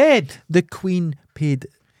 Queen's dead. The Queen paid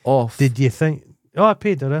off. Did you think? Oh, I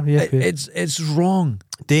paid her. Yeah, paid. It's wrong.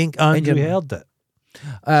 Think Andrew you're- heard it.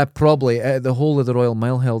 Probably the whole of the Royal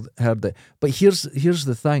Mile heard it. But here's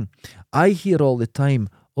the thing. I hear all the time,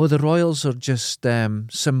 oh, the royals are just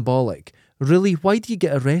symbolic. Really? Why do you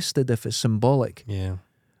get arrested if it's symbolic? Yeah.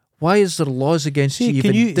 Why is there laws against you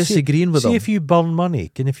can even disagreeing with see them? if you burn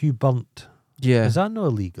money, if you burnt, Yeah. is that not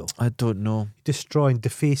illegal? I don't know. Destroying,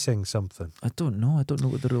 defacing something. I don't know. I don't know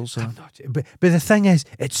what the rules are. But the thing is,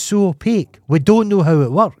 it's so opaque. We don't know how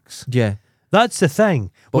it works. Yeah. That's the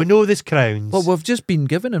thing. We know there's crowns. Well, we've just been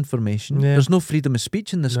given information. Yeah. There's no freedom of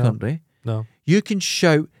speech in this No. country. No. You can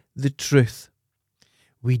shout the truth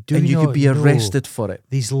We do and you not could be know arrested for it.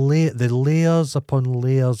 These the layers upon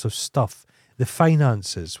layers of stuff. The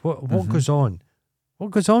finances. What goes on?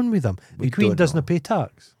 What goes on with them? We The Queen don't doesn't know. pay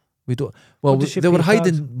tax. We don't. Well, does she they were pay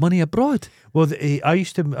hiding tax? money abroad. Well, I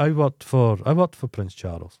worked for Prince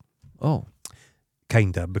Charles. Oh,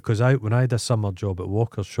 Kinda, because when I had a summer job at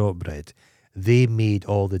Walker's Shortbread, they made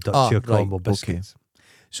all the Dutch right, Caramel biscuits.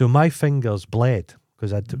 So my fingers bled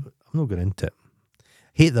because I'm not going into it.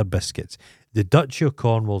 hate their biscuits. The Duchy of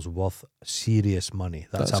Cornwall's worth serious money.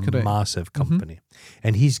 That's a correct. massive company.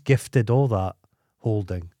 And he's gifted all that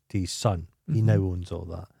holding to his son. He now owns all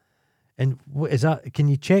that. And what is that? Can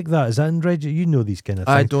you check that? Is that in register? You know these kind of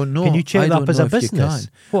things. I don't know. Can you check that up as a business?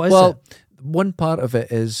 What is it? One part of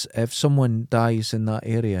it is if someone dies in that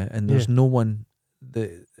area and there's no one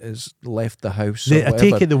that has left the house, I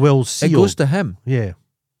take it the will's sealed. It goes to him. Yeah.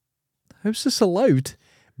 How's this allowed?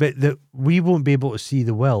 But we won't be able to see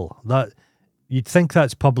the will. That you'd think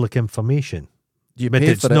that's public information. You but pay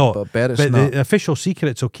it's for not. It, but it's but not. The official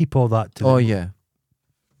secrets will keep all that to them. Oh yeah.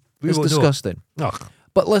 It's disgusting. Ugh.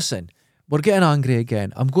 But listen, we're getting angry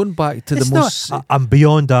again. I'm going back to the most... I'm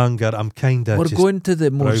beyond anger. I'm kind of... We're going to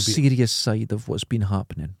the more serious side of what's been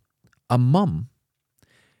happening. A mum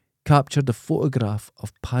captured a photograph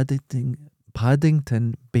of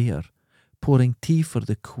Paddington Bear pouring tea for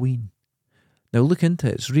the Queen. Now look into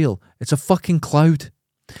it. It's real. It's a fucking cloud.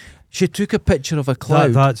 She took a picture of a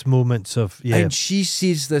cloud. That's moments of... Yeah. And she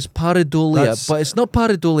sees this pareidolia, but it's not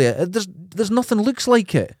pareidolia. There's nothing looks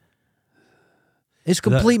like it. It's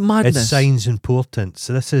complete madness. It's signs and portents.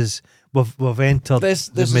 So this is... We've entered this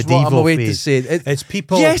the is medieval what I'm away phase. to say. It's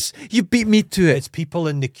people... Yes, you beat me to it. It's people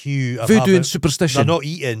in the queue. Voodoo and superstition. They're not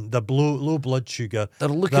eating. They're low blood sugar. They're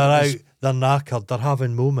looking They're at out. They're knackered. They're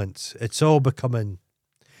having moments. It's all becoming...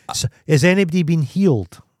 So, has anybody been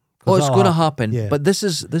healed? Oh, it's going to happen. Yeah. But this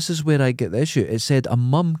is where I get the issue. It said a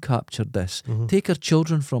mum captured this. Take her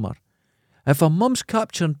children from her. If a mum's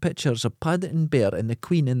capturing pictures of Paddington Bear and the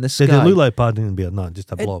Queen in the sky... Did they look like Paddington Bear? No,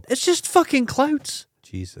 just a blob. It's just fucking clouds.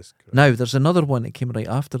 Jesus Christ. Now, there's another one that came right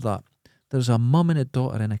after that. There's a mum and a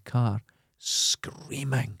daughter in a car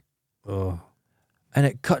screaming. Oh. And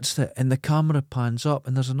it cuts it, and the camera pans up,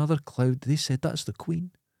 and there's another cloud. They said, that's the Queen.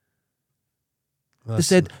 They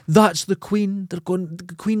said, that's the Queen. They're going.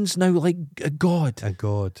 The Queen's now like a god. A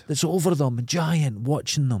god. That's over them, a giant,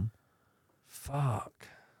 watching them. Fuck.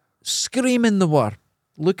 Screaming the word.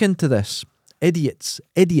 Look into this. Idiots.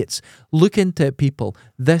 Look into it, people.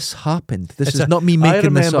 This happened. This is not me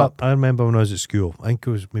making this up. I remember when I was at school. I think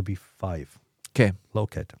I was maybe 5. Okay. Little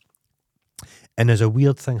kid. And there's a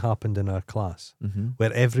weird thing happened in our class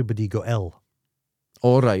where everybody got ill.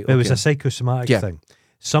 All right. It was a psychosomatic thing.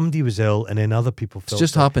 Somebody was ill and then other people felt It's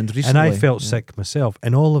just happened recently. And I felt sick myself.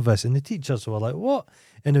 And all of us, and the teachers were like, what?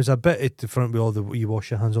 And there was a bit at the front with all the, you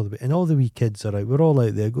wash your hands all the way. And all the wee kids are out. We're all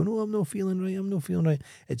out there going, oh, I'm not feeling right.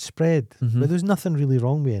 It spread. But there's nothing really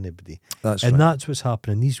wrong with anybody. That's what's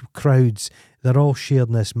happening. These crowds, they're all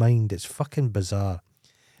sharing this mind. It's fucking bizarre.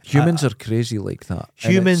 Humans are crazy like that.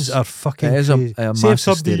 Humans are fucking crazy. Say if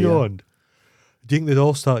somebody yawned, do you think they'd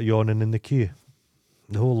all start yawning in the queue?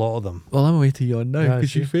 The whole lot of them. Well, I'm away to yawn now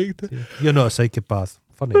because you faked it. You're not a psychopath.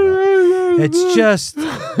 Funny that. It's just...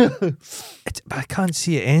 I can't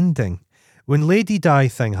see it ending. When Lady Di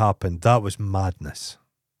thing happened, that was madness.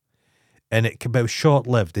 And it was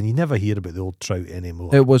short-lived, and you never hear about the old trout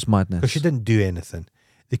anymore. It was madness. Because she didn't do anything.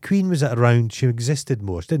 The Queen was around, she existed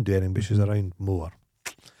more. She didn't do anything, but she was around more.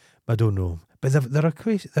 I don't know. But they're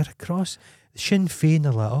across... Sinn Féin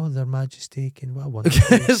are like, oh, Their Majesty, what a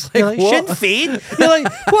wonderful it's like Sinn Féin? You're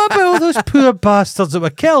like, what about all those poor bastards that were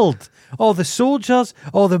killed? All the soldiers,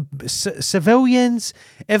 all the civilians,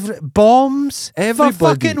 bombs? Everybody. For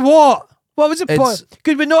fucking what? What was the point?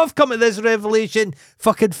 Could we not have come to this revelation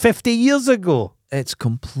fucking 50 years ago? It's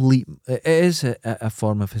complete... It is a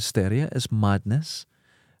form of hysteria. It's madness.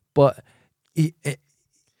 But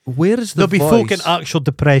where is the There'll be folk in actual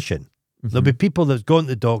depression. There'll be people that's gone to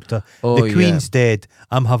the doctor. The Queen's dead.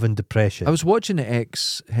 I'm having depression. I was watching the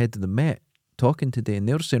ex-head of the Met talking today, and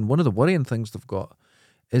they were saying one of the worrying things they've got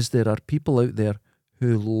is there are people out there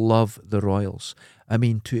who love the royals. I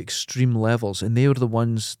mean, to extreme levels. And they are the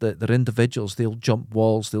ones that they're individuals. They'll jump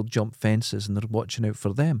walls, they'll jump fences, and they're watching out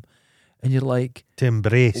for them. And you're like... To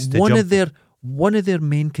embrace. One of their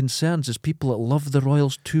main concerns is people that love the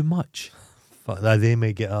royals too much. Fuck that, they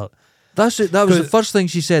may get out. That's it. That was the first thing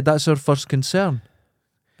she said. That's her first concern.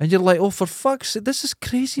 And you're like, oh, for fuck's sake, this is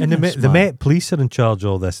crazy. And the Met Police are in charge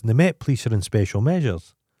of all this. And the Met Police are in special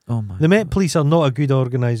measures. Oh my! The Met Police are not a good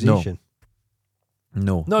organisation.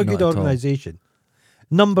 No, not a good organisation.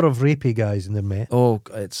 Number of rapey guys in the Met. Oh,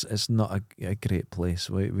 it's not a great place.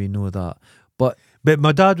 We know that. But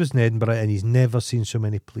my dad was in Edinburgh and he's never seen so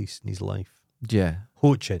many police in his life. Yeah.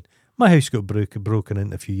 Hoaching. My house got broken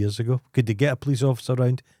into a few years ago. Could they get a police officer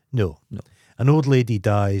around? No. An old lady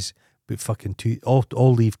dies, but fucking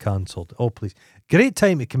all leave cancelled. All police. Great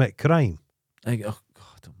time to commit crime. Oh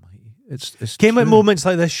God Almighty! It's came true. at moments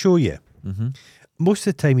like this show you. Most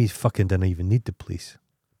of the time, he fucking didn't even need the police.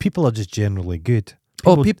 People are just generally good.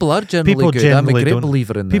 People are generally good. I'm a great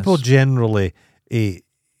believer in this. People generally, they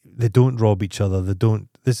don't rob each other. They don't.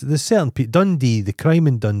 There's certain people. Dundee, the crime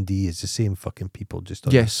in Dundee is the same fucking people, just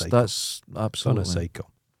on a cycle. That's absolutely on a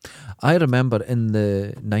cycle. I remember in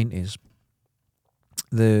the 90s,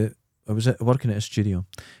 I was working at a studio,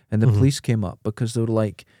 and the police came up because they were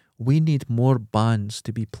like, we need more bands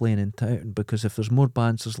to be playing in town, because if there's more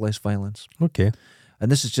bands, there's less violence. Okay.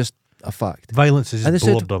 And this is just a fact. Violence is just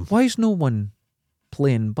boredom. Why is no one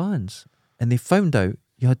playing bands? And they found out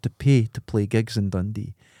you had to pay to play gigs in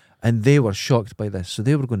Dundee. And they were shocked by this. So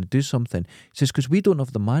they were going to do something. He says, because we don't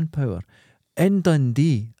have the manpower. In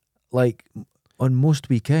Dundee, like on most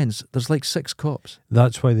weekends, there's like 6 cops.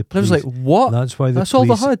 That's why the police... And I was like, what? That's all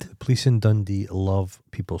they had. The police in Dundee love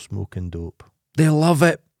people smoking dope. They love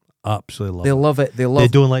it. Absolutely love it. They love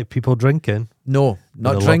it. They don't like people drinking. No,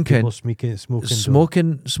 not drinking. People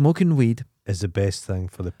smoking weed is the best thing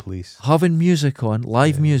for the police. Having music on,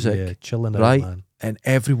 live music. Yeah, chilling out, right? Man. And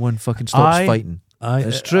everyone fucking stops fighting.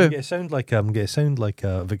 It's true. I'm going to sound like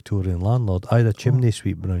a Victorian landlord. I had a chimney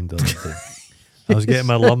sweep around the other day. I was getting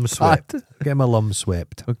my lum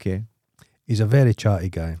swept. Okay. He's a very chatty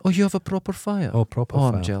guy. Oh, you have a proper fire? Oh, proper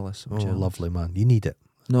fire. I'm jealous. Lovely, man. You need it.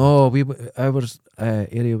 No, our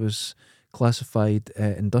area was classified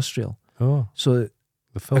industrial. Oh. So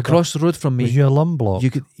across the road from me... Was you a lum block?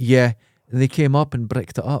 Yeah. And they came up and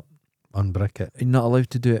bricked it up. Unbrick it. You're not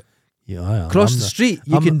allowed to do it. Yeah, I am. Across the street,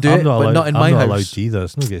 you can do it, but not in my house. I'm not allowed to either.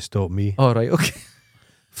 It's not going to stop me. All right, okay.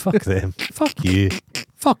 Fuck them. Fuck you.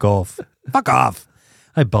 Fuck off. Fuck off.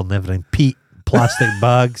 I burn everything. Peat, plastic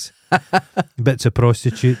bags, bits of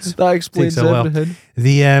prostitutes. That explains everything.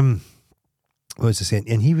 What was I saying?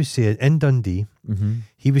 And he was saying, in Dundee,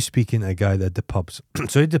 he was speaking to a guy that had the pubs.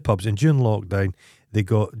 So he had the pubs, and during lockdown, they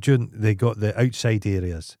got the outside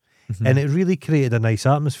areas. And it really created a nice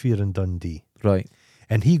atmosphere in Dundee. Right.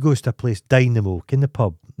 And he goes to a place, Dynamo, in the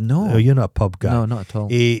pub. No. Oh, you're not a pub guy. No, not at all.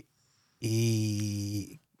 Kind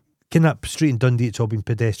of street in Dundee, it's all been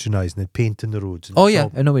pedestrianised and they're painting the roads. Oh, yeah,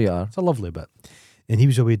 I know where you are. It's a lovely bit. And he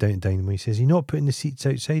was away down to Dynamo. He says, you're not putting the seats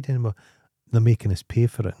outside anymore. They're making us pay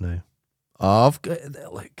for it now. Oh,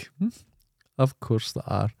 of course they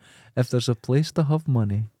are. If there's a place to have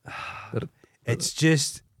money, it's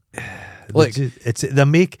just like they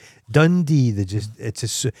make Dundee.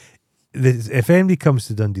 If anybody comes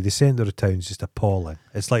to Dundee, the centre of town is just appalling.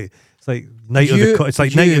 It's like Night of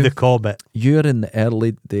the Comet. You're in the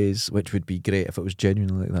early days, which would be great if it was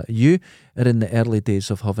genuinely like that. You are in the early days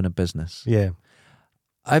of having a business. Yeah,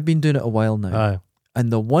 I've been doing it a while now. Aye. And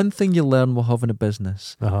the one thing you learn while having a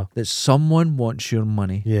business, that someone wants your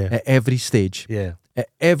money at every stage. Yeah. At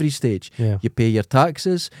every stage. Yeah. You pay your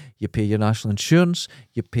taxes, you pay your national insurance,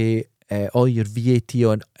 you pay all your VAT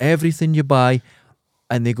on everything you buy,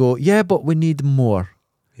 and they go, yeah, but we need more.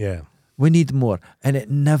 Yeah. We need more. And it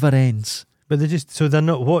never ends. But they're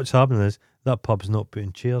not, what's happening is that pub's not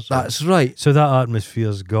putting chairs on. That's right. So that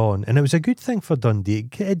atmosphere's gone. And it was a good thing for Dundee.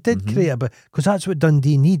 It did create a bit, because that's what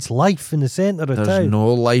Dundee needs, life in the centre of town. There's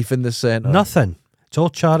no life in the centre. Nothing. It's all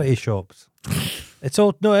charity shops. It's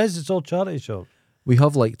all charity shops. We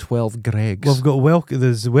have like 12 Gregs. We've got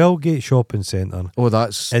there's the Wellgate Shopping Centre. Oh,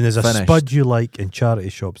 that's and there's finished. A Spud You Like in charity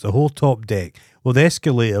shops. The whole top deck. Well, the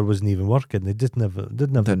escalator wasn't even working. They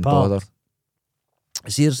didn't bother.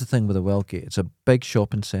 See, here's the thing with the Wellgate. It's a big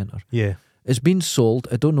shopping centre. Yeah. It's been sold.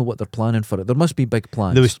 I don't know what they're planning for it. There must be big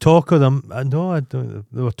plans. There was talk of them. No, I don't.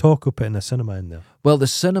 There were talk of putting a cinema in there. Well, the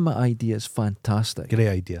cinema idea is fantastic. Great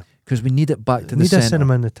idea. Because we need it back to the centre. Need a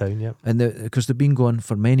cinema in the town, yeah. And because they've been going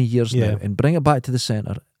for many years now, and bring it back to the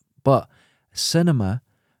centre. But cinema,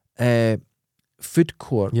 food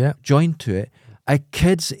court, joined to it, a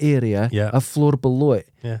kids area, a floor below it.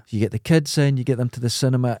 Yeah. You get the kids in, you get them to the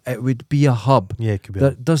cinema. It would be a hub. Yeah, it could be.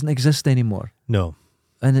 That doesn't exist anymore. No.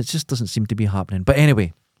 And it just doesn't seem to be happening. But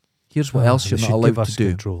anyway, here's what else you're not allowed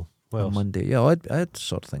to do on Monday. Yeah, I'd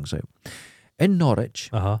sort things out. In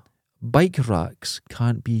Norwich, bike racks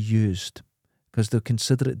can't be used because they'll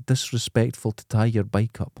consider it disrespectful to tie your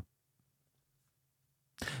bike up.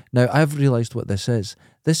 Now, I've realised what this is.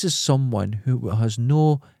 This is someone who has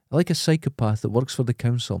no, like a psychopath that works for the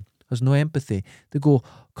council, has no empathy. They go,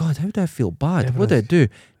 God, how do I feel bad? Yeah, what do I do?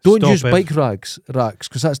 Don't use bike racks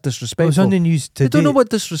because that's disrespectful. It was on the news today. They don't know what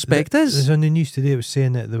disrespect is. It was on the news today. It was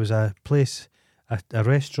saying that there was a place, a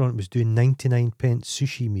restaurant was doing 99 pence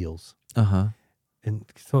sushi meals. And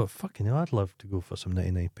thought, fucking hell, I'd love to go for some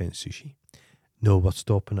 99 pence sushi. No, we're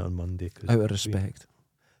stopping it on Monday. Out of respect.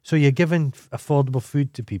 So you're giving affordable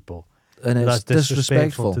food to people. And it's that's disrespectful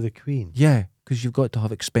disrespectful to the Queen. Yeah, because you've got to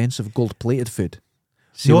have expensive gold-plated food.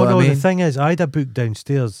 See what I mean? The thing is, I had a book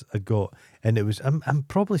downstairs I got, and it was, I'm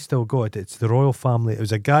probably still got it. It's the Royal Family. It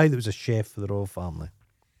was a guy that was a chef for the Royal Family.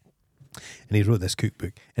 And he wrote this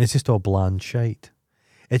cookbook, and it's just all bland shite.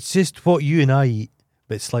 It's just what you and I eat,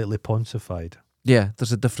 but slightly ponsified. Yeah,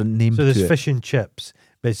 there's a different name to it. So there's fish and chips,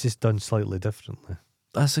 but it's just done slightly differently.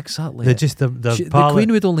 That's exactly They're it. just the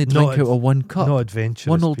Queen would only drink out of one cup. Not adventurous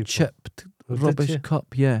one old people. chipped rubbish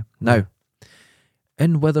cup, yeah. Now,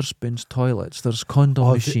 in Witherspoon's toilets, there's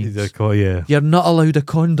condom machines. Yeah. You're not allowed a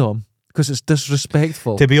condom because it's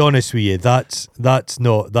disrespectful. To be honest with you, that's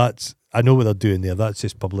I know what they're doing there. That's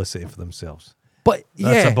just publicity for themselves. But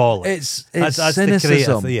that's a ball. It's that's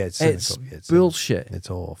cynicism. It's cynical. It's bullshit. It's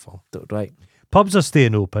awful. Right. Pubs are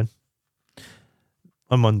staying open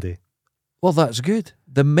on Monday. Well, that's good.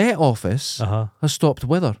 The Met Office has stopped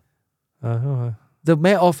weather. The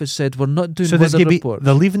Met Office said we're not doing weather reports.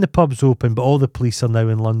 They're leaving the pubs open, but all the police are now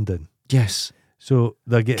in London. Yes. So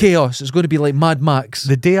they're getting chaos. It's going to be like Mad Max.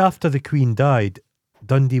 The day after the Queen died,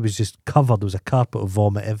 Dundee was just covered. There was a carpet of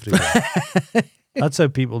vomit everywhere. That's how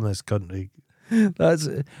people in this country. But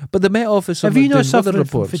the Met Office have you not doing suffered weather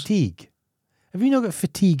from reports. fatigue? Have you not got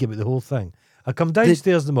fatigue about the whole thing? I come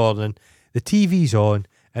downstairs in the morning, the TV's on,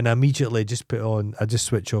 and I immediately just put on. I just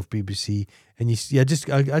switch off BBC, and I just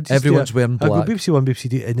everyone's wearing black. I go BBC One, BBC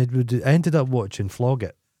Two, and I ended up watching Flog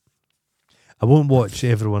It. I won't watch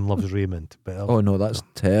Everyone Loves Raymond, but that's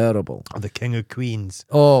terrible. The King of Queens.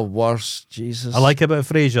 Oh, worse, Jesus. I like a bit of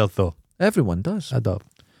Frasier though. Everyone does. I do.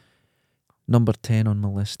 Number 10 on my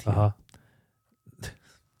list here.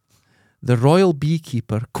 The royal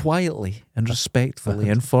beekeeper quietly and respectfully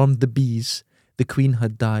informed the bees the Queen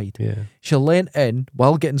had died. Yeah. She leant in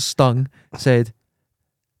while getting stung, said,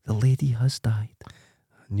 "The lady has died." I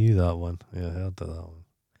knew that one. Yeah, I heard that one.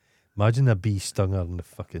 Imagine a bee stung her in the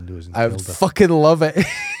fucking nose and killed her. I fucking love it.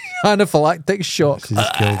 Anaphylactic shock. She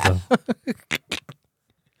just killed her.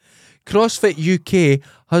 CrossFit UK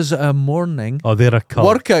has a Mourning they're a cult.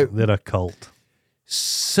 workout. They're a cult.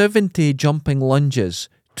 70 jumping lunges,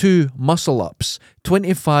 2 muscle ups,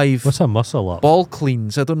 25 What's a muscle up? ball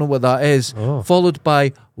cleans, I don't know what that is, followed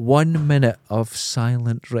by 1 minute of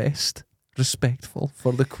silent rest. Respectful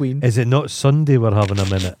for the Queen. Is it not Sunday we're having a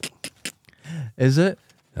minute? Is it?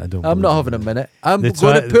 I'm not having a minute. I'm going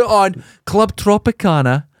to put on Club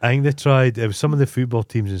Tropicana. I think they tried, it was some of the football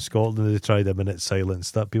teams in Scotland, they tried a minute silence.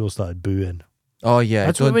 That people started booing. Oh yeah,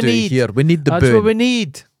 that's what we need here. We need the booing. That's what we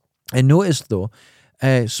need. I noticed though,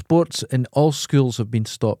 sports in all schools have been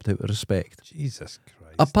stopped out of respect. Jesus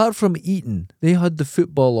Christ. Apart from Eton, they had the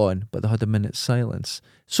football on, but they had a minute's silence.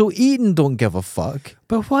 So Eton don't give a fuck.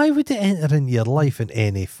 But why would it enter into your life in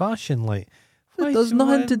any fashion? Like, it does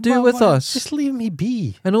nothing to do with us. Just leave me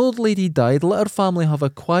be. An old lady died. Let her family have a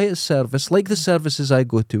quiet service, like the services I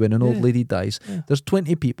go to when an old lady dies. Yeah. There's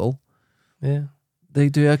 20 people. Yeah. They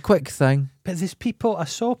do a quick thing. But there's people, I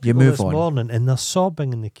saw people this morning and they're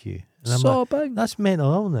sobbing in the queue. And sobbing? Like, that's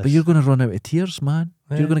mental illness. But you're going to run out of tears, man.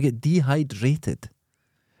 Yeah. You're going to get dehydrated.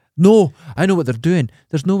 No, I know what they're doing.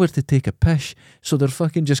 There's nowhere to take a piss, so they're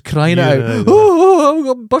fucking just crying out,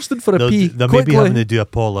 I'm bursting for a pee. They're maybe having to do a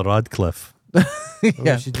Paula Radcliffe.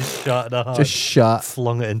 Yeah. She just shot her heart. Just shot.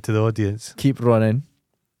 Flung it into the audience. Keep running.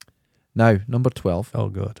 Now, number 12. Oh,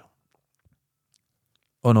 God.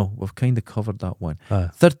 Oh, no, we've kind of covered that one.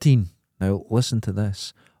 13. Now, listen to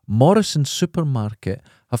this. Morrison's supermarket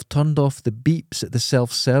have turned off the beeps at the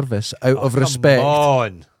self-service out of respect. Come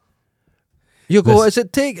on. You go, is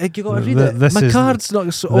it take? You got to read it. My card's not.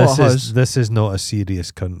 This is not a serious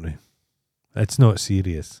country. It's not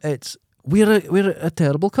serious. We're a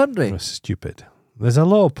terrible country. We're stupid. There's a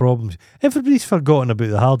lot of problems. Everybody's forgotten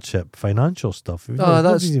about the hardship, financial stuff.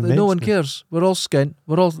 No one cares. We're all skint.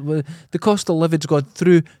 The cost of living's gone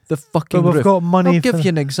through the fucking roof. We've got money. I'll give you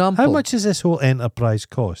an example. How much does this whole enterprise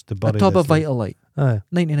cost to bury a tub of thing? Vitalite?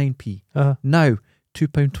 99p. Now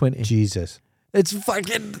 £2.20. Jesus. It's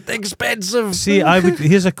fucking expensive. See,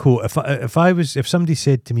 here's a quote. If somebody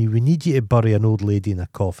said to me, "We need you to bury an old lady in a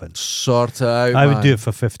coffin," sort it out. I would do it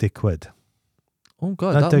for 50 quid. Oh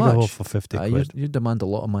God, I'd that dig much? a hole for 50 quid. You demand a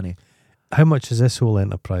lot of money. How much is this whole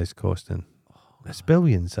enterprise costing? It's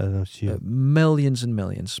billions, I assume. Millions and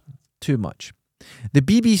millions. Too much. The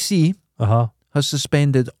BBC has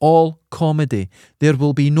suspended all comedy. There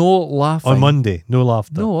will be no laughing. On Monday, no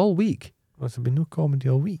laughter. No, all week. There's been no comedy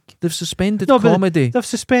all week. They've suspended comedy. They've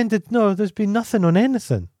suspended. No, there's been nothing on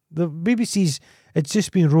anything. The BBC's. It's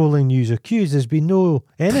just been rolling news or cues. There's been no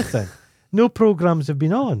anything. No programmes have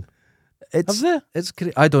been on. Have there? It's.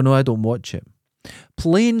 I don't know. I don't watch it.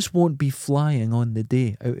 Planes won't be flying on the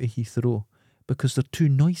day out of Heathrow because they're too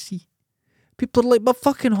noisy. People are like, my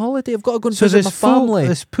fucking holiday, I've got to go and visit my family.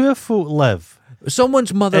 This poor folk live.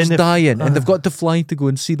 Someone's mother's dying and they've got to fly to go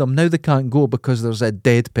and see them. Now they can't go because there's a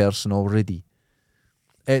dead person already.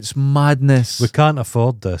 It's madness. We can't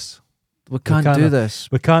afford this. We can't do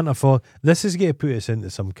this. We can't afford. This is going to put us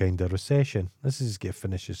into some kind of recession. This is going to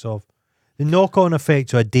finish us off. The knock-on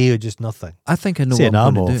effect of a day or just nothing. I think I know what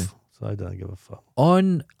I'm going to do. So I don't give a fuck.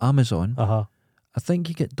 On Amazon, I think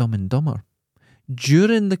you get Dumb and Dumber.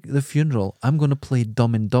 During the funeral, I'm going to play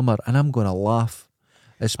Dumb and Dumber and I'm going to laugh.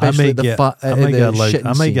 Especially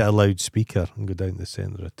I might get a loudspeaker and go down to the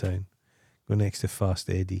centre of town. Go next to Fast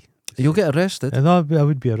Eddie. You'll get arrested. And I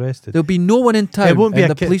would be arrested. There'll be no one in town. It won't be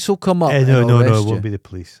the police will come up. No, it won't be the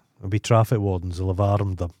police. It'll be traffic wardens. They'll have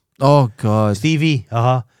armed them. Oh, God. Stevie,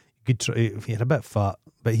 you could try, if you're a bit fat,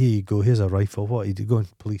 but here you go. Here's a rifle. What you do? Go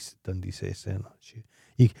and police Dundee City Centre.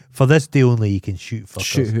 For this day only, you can shoot fuckers.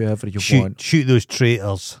 Shoot whoever you want. Shoot those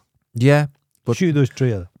traitors. Yeah. But shoot those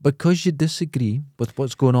traitors. Because you disagree with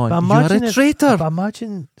what's going on. You're a traitor. But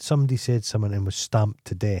imagine somebody said something and was stamped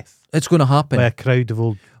to death. It's going to happen. By a crowd of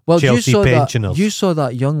old Chelsea pensioners. You saw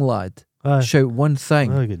that young lad shout one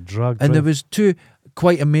thing. I get dragged. And there was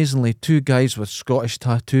quite amazingly, two guys with Scottish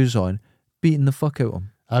tattoos on beating the fuck out of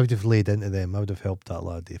him. I would have laid into them. I would have helped that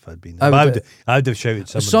lad if I'd been there. I would have shouted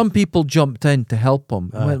something. Some people jumped in to help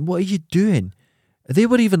him. I went, what are you doing? They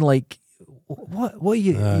were even like, what are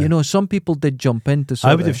you... You know, some people did jump in to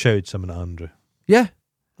I would have shouted something at Andrew. Yeah.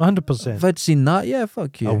 100%. If I'd seen that, yeah,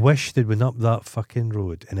 fuck you. I wish they'd went up that fucking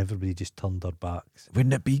road and everybody just turned their backs.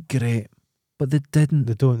 Wouldn't it be great? But they didn't.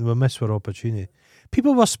 They don't. We miss their opportunity.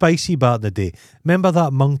 People were spicy back in the day. Remember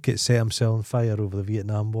that monk that set himself on fire over the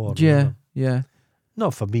Vietnam War? Yeah, yeah.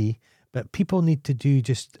 Not for me, but people need to do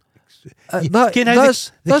just... that's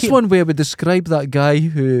one way I would describe that guy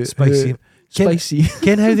who... Spicy. Spicy.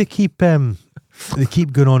 Ken how they keep going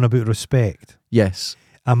on about respect? Yes.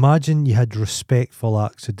 Imagine you had respectful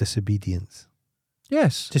acts of disobedience.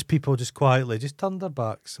 Yes. Just people just quietly just turned their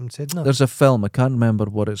backs and said no. There's a film, I can't remember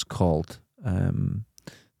what it's called. The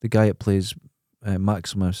guy that plays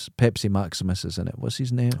Maximus, Pepsi Maximus is in it. What's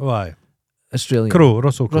his name? Why? Australian.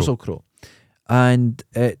 Russell Crowe. And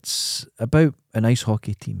it's about an ice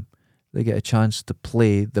hockey team. They get a chance to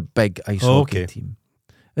play the big ice hockey team.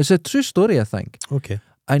 It's a true story, I think. Okay.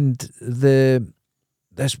 And this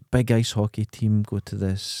big ice hockey team go to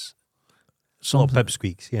this... Little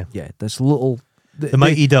pipsqueaks, yeah. Yeah, this little... The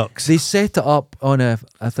Mighty Ducks. They set it up on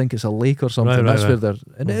I think it's a lake or something. Right, where they're...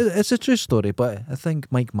 And it's a true story, but I think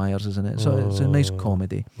Mike Myers is in it. So it's a nice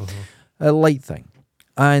comedy. A light thing.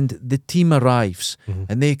 And the team arrives,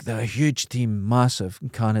 and they're a huge team, massive, in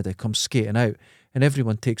Canada, comes skating out, and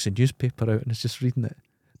everyone takes a newspaper out and is just reading it.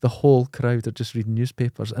 The whole crowd are just reading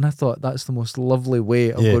newspapers. And I thought that's the most lovely way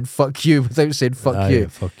of going, fuck you, without saying fuck you. Yeah,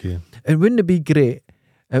 fuck you. And wouldn't it be great?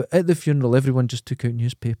 At the funeral, everyone just took out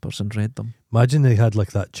newspapers and read them. Imagine they had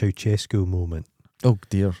like that Ceausescu moment. Oh,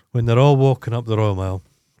 dear. When they're all walking up the Royal Mile,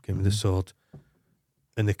 give me the sword,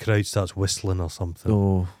 and the crowd starts whistling or something.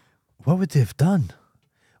 Oh. What would they have done?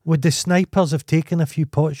 Would the snipers have taken a few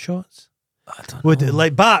pot shots? I don't Would know. it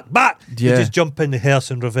like back? Yeah. You just jump in the hearse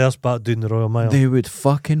and reverse back down the Royal Mile. They would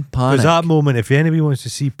fucking panic. Because that moment, if anybody wants to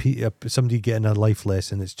see somebody getting a life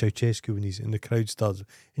lesson, it's Ceausescu when he's in the crowd starts,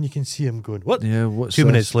 and you can see him going, what? Yeah, what's 2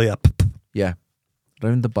 minutes later. Yeah,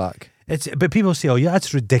 round the back. But people say, oh yeah,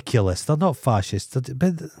 that's ridiculous. They're not fascists.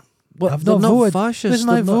 But I've they're not not voted. fascists. Where's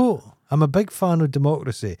my vote? I'm a big fan of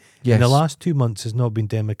democracy. Yes. In the last 2 months has not been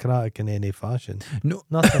democratic in any fashion. No,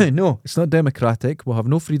 nothing. No, it's not democratic. We'll have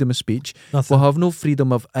no freedom of speech. Nothing. We'll have no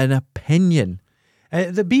freedom of an opinion.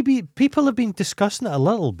 People have been discussing it a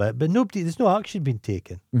little bit, but there's no action been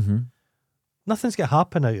taken. Nothing's going to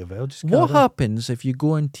happen out of it. What happens if you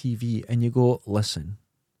go on TV and you go, listen,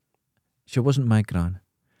 she wasn't my gran.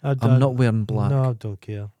 I'm not wearing black. No, I don't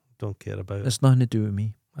care. Don't care about it. It's nothing to do with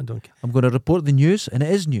me. I don't care. I'm going to report the news, and it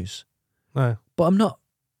is news. No. But I'm not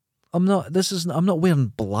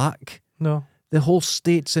wearing black. No. The whole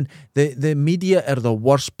states and the media are the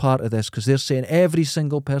worst part of this, because they're saying every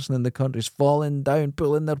single person in the country is falling down,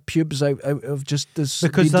 pulling their pubes out of just this.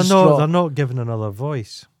 Because they're not giving another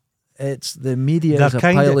voice. It's the media is a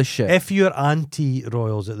pile of shit. If you're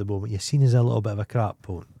anti-royals at the moment, you're seen as a little bit of a crap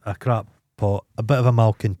pot, a bit of a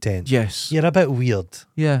malcontent. Yes. You're a bit weird.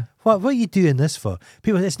 Yeah. What are you doing this for?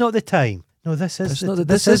 People, it's not the time. No, this is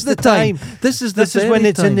the time. This is when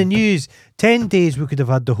it's in the news. 10 days we could have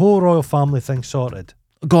had the whole royal family thing sorted.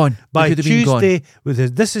 Gone. By Tuesday,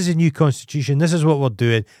 this is a new constitution, this is what we're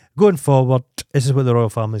doing. Going forward, this is what the royal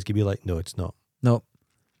family's going to be like. No, it's not. No.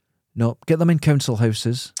 Get them in council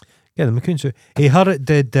houses. Get them in council. Hey, Harriet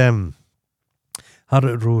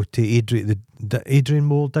Harriet Row to Adrian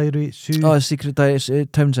Mole Diary. Secret Diary,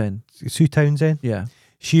 Townsend. Sue Townsend. Yeah.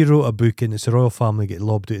 She wrote a book and it's a royal family get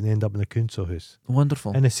lobbed out and end up in a council house.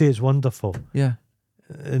 Wonderful. And they say it's wonderful. Yeah.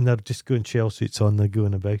 And they're just going shell suits on, they're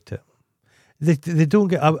going about it. They don't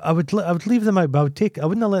get. I would leave them out, but I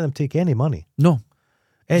wouldn't let them take any money. No.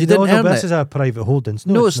 You didn't earn this it. is our private holdings.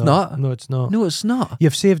 No, it's not. No, it's not. No, it's not.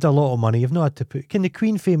 You've saved a lot of money. You've not had to put. The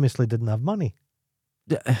Queen famously didn't have money.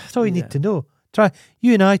 That's all you need to know.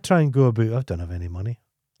 You and I try and go about. I don't have any money.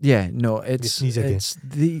 Yeah, no,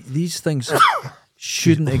 these things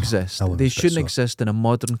shouldn't exist. They shouldn't exist in a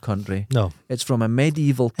modern country. No, it's from a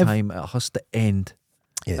medieval time. It has to end.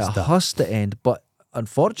 Yes, it has to end. But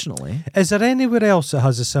unfortunately, is there anywhere else that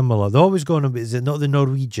has a similar? They're always going to. Is it not the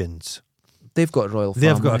Norwegians? They've got a royal family.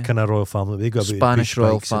 They've got a kind of royal family. They've got Spanish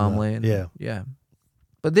royal family. Yeah.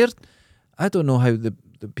 But I don't know how the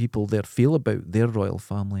people there feel about their royal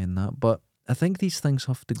family and that, but I think these things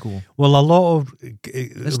have to go. Well, a lot of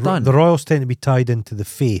the royals tend to be tied into the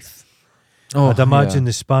faith. I'd imagine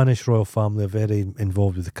the Spanish royal family are very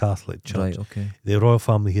involved with the Catholic Church. Right, okay. The royal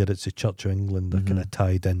family here, it's the Church of England, are kind of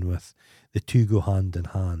tied in with. The two go hand in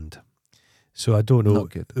hand. So I don't know. Not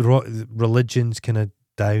good. Religion's kind of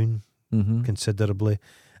down considerably.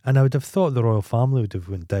 And I would have thought the royal family would have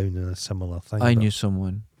went down in a similar thing. I knew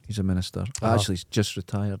someone, he's a minister, actually he's just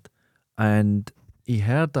retired, and he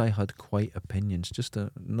heard I had quite opinions just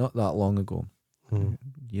not that long ago, a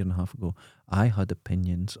year and a half ago. I had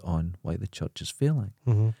opinions on why the church is failing,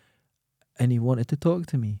 and he wanted to talk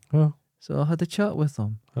to me. So I had a chat with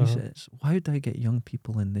him. He says, why would I get young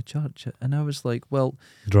people in the church? And I was like, well,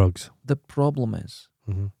 drugs. The problem is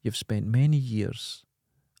you've spent many years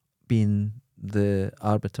being the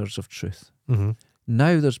arbiters of truth.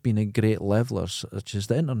 Now there's been a great leveler such as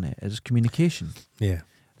the internet, as communication. Yeah.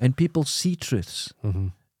 And people see truths,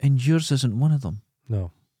 and yours isn't one of them.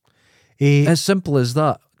 No. As simple as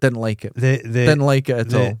that. Didn't like it. Didn't like it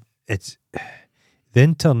at all. It's the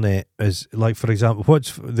internet is like, for example,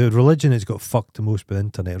 what's the religion that's got fucked the most by the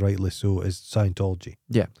internet, rightly so, is Scientology.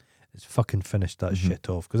 Yeah. It's fucking finished that shit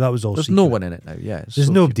off because that was all. There's secret. No one in it now. Yeah, there's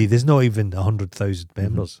nobody. There's not even 100,000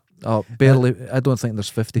 members. Oh, barely. I don't think there's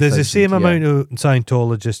 50,000. There's the same amount of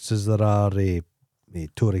Scientologists as there are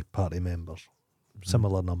Tory party members.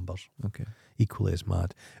 Similar numbers. Okay. Equally as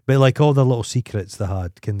mad. But like all the little secrets they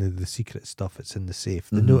had, kind of the secret stuff that's in the safe.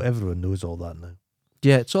 They know everyone knows all that now.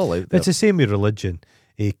 Yeah, it's all out there. It's the same with religion.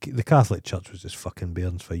 The Catholic Church was just fucking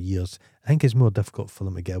bairns for years. I think it's more difficult for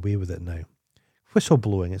them to get away with it now.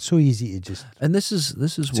 Whistleblowing, it's so easy to just. And this is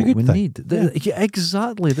what we need.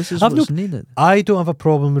 Exactly, this is what's needed. I don't have a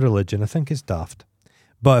problem with religion. I think it's daft.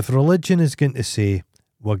 But if religion is going to say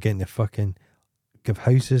we're going to fucking give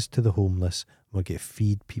houses to the homeless, we're going to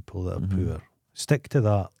feed people that are poor, stick to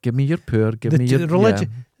that. Give me your poor. Give me your religion.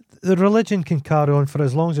 Yeah. The religion can carry on for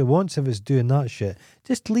as long as it wants if it's doing that shit.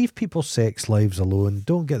 Just leave people's sex lives alone.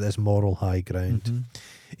 Don't get this moral high ground.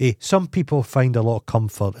 Some people find a lot of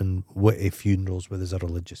comfort in witty funerals where there's a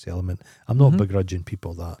religious element. I'm not begrudging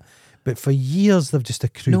people that. But for years they've just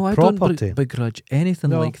accrued property. No, I don't begrudge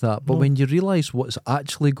anything like that. But when you realise what's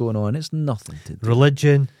actually going on, it's nothing to do.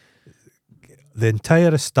 Religion, the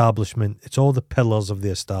entire establishment, it's all the pillars of the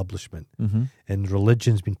establishment. And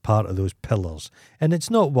religion's been part of those pillars. And it's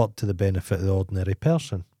not worked to the benefit of the ordinary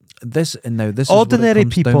person. This ordinary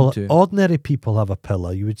people. Ordinary people have a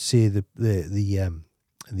pillar. You would say the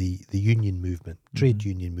union movement, trade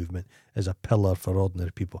union movement, is a pillar for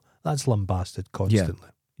ordinary people. That's lambasted constantly.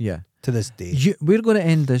 Yeah. To this day. We're going to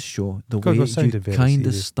end this show the way you kind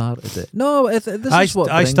of started it. No, this is what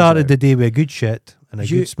I started the day with a good shit and a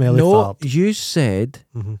good smelly fart. You said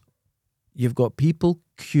you've got people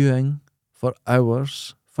queuing for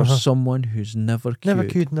hours for someone who's never queued. Never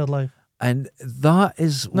queued in their life. And that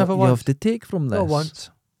is what you have to take from this. Not once.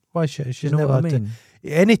 Why should she's you know never what I had mean?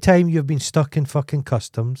 Anytime you've been stuck in fucking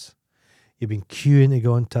customs, you've been queuing to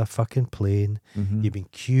go onto a fucking plane, you've been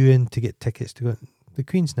queuing to get tickets to go. The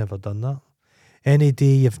Queen's never done that. Any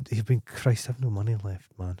day you've been, Christ, I've no money left,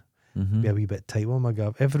 man. Be a wee bit tight. Oh my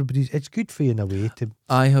God. It's good for you in a way to.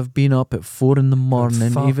 I have been up at 4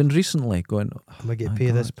 a.m, even recently, going, am I going to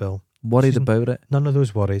pay this bill? Worried about it. None of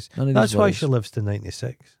those worries. That's why she lives to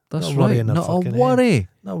 96. That's right. Not a worry. Head.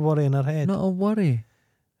 Not a worry in her head. Not a worry.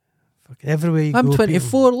 Everywhere you I'm go,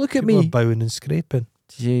 24. Look at me. Bowing and scraping.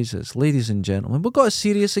 Jesus, ladies and gentlemen, we've got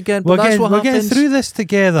serious again. But we're getting through this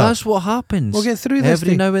together. That's what happens. We'll get through this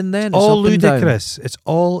every now and then. It's all up and ludicrous. down. It's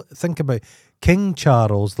all. Think about King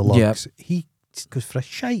Charles the Lux. He goes for a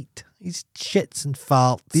shite. He's shits and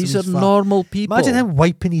farts. These are normal people. Imagine him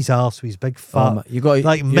wiping his arse with his big fat. You got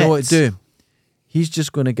like you know what to do. He's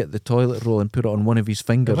just going to get the toilet roll and put it on one of his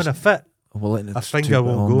fingers. When I fit, well, a finger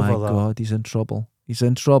won't go over that. Oh my God, he's in trouble. He's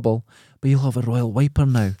in trouble. But he'll have a royal wiper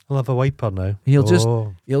now. He'll have a wiper now.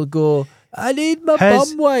 He'll go, I need my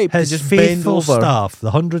bum wipe. His just faithful staff, the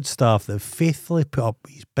 100 staff that faithfully put up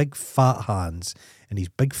his big fat hands and his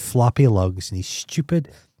big flappy lugs and his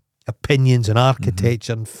stupid opinions on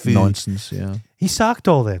architecture and food. Nonsense, yeah. He sacked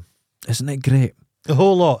all them. Isn't it great? The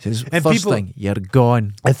whole lot. His first thing, you're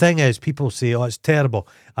gone. The thing is, people say, oh, it's terrible.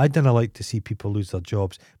 I don't like to see people lose their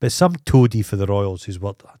jobs. But some toady for the Royals who's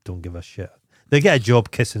worked, I don't give a shit. They get a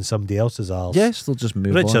job kissing somebody else's arse. Yes, they'll just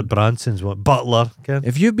move on. Richard Branson's one. Butler. Ken?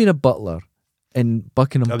 If you've been a butler in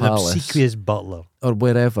Buckingham Palace. An obsequious butler. Or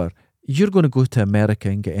wherever, you're going to go to America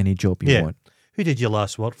and get any job you want. Who did you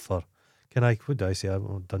last work for? What did I say?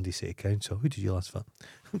 I'm Dundee City Council. Who did you last for?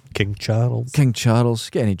 King Charles. King Charles.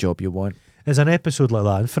 Get any job you want. There's an episode like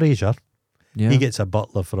that in Frasier. Yeah. He gets a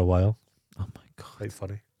butler for a while. Oh my God. Quite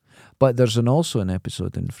funny. But there's also an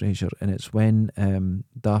episode in Frasier, and it's when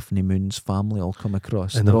Daphne Moon's family all come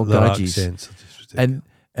across. And they're all gadgies. And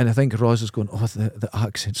I think Roz is going, oh, the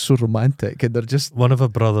accent's so romantic. And they're just... One of her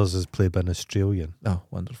brothers is played by an Australian. Oh,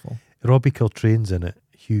 wonderful. Robbie Coltrane's in it.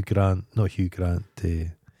 Richard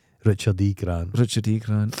E. Grant. Richard E.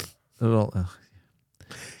 Grant. They're all...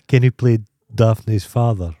 Ken who played Daphne's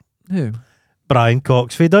father? Who? Brian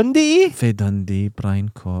Cox for Dundee. For Dundee, Brian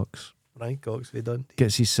Cox. Brian Cox for Dundee.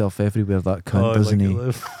 Gets himself everywhere, that cunt, doesn't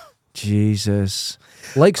he? Jesus.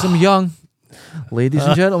 Likes him young. Ladies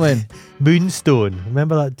and gentlemen. Moonstone.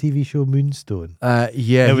 Remember that TV show Moonstone?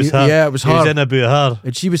 Yeah. It was her. Yeah, it was her. He was in about her.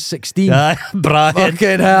 And she was 16. Brian.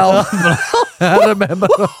 Fucking hell. I remember.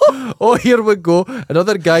 Oh, here we go.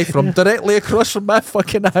 Another guy from directly across from my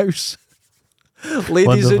fucking house. Ladies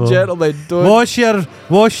Wonderful. and gentlemen, don't...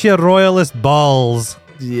 Wash your royalist balls.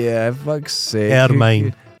 Yeah, fuck's sake.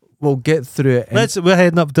 Ermine. We'll get through it. We're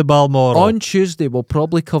heading up to Balmoral. On Tuesday, we'll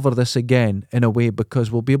probably cover this again in a way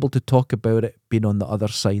because we'll be able to talk about it being on the other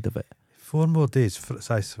side of it. 4 more days.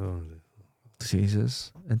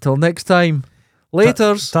 Jesus. Until next time.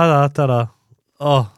 Laters. Ta-da, ta-da. Oh.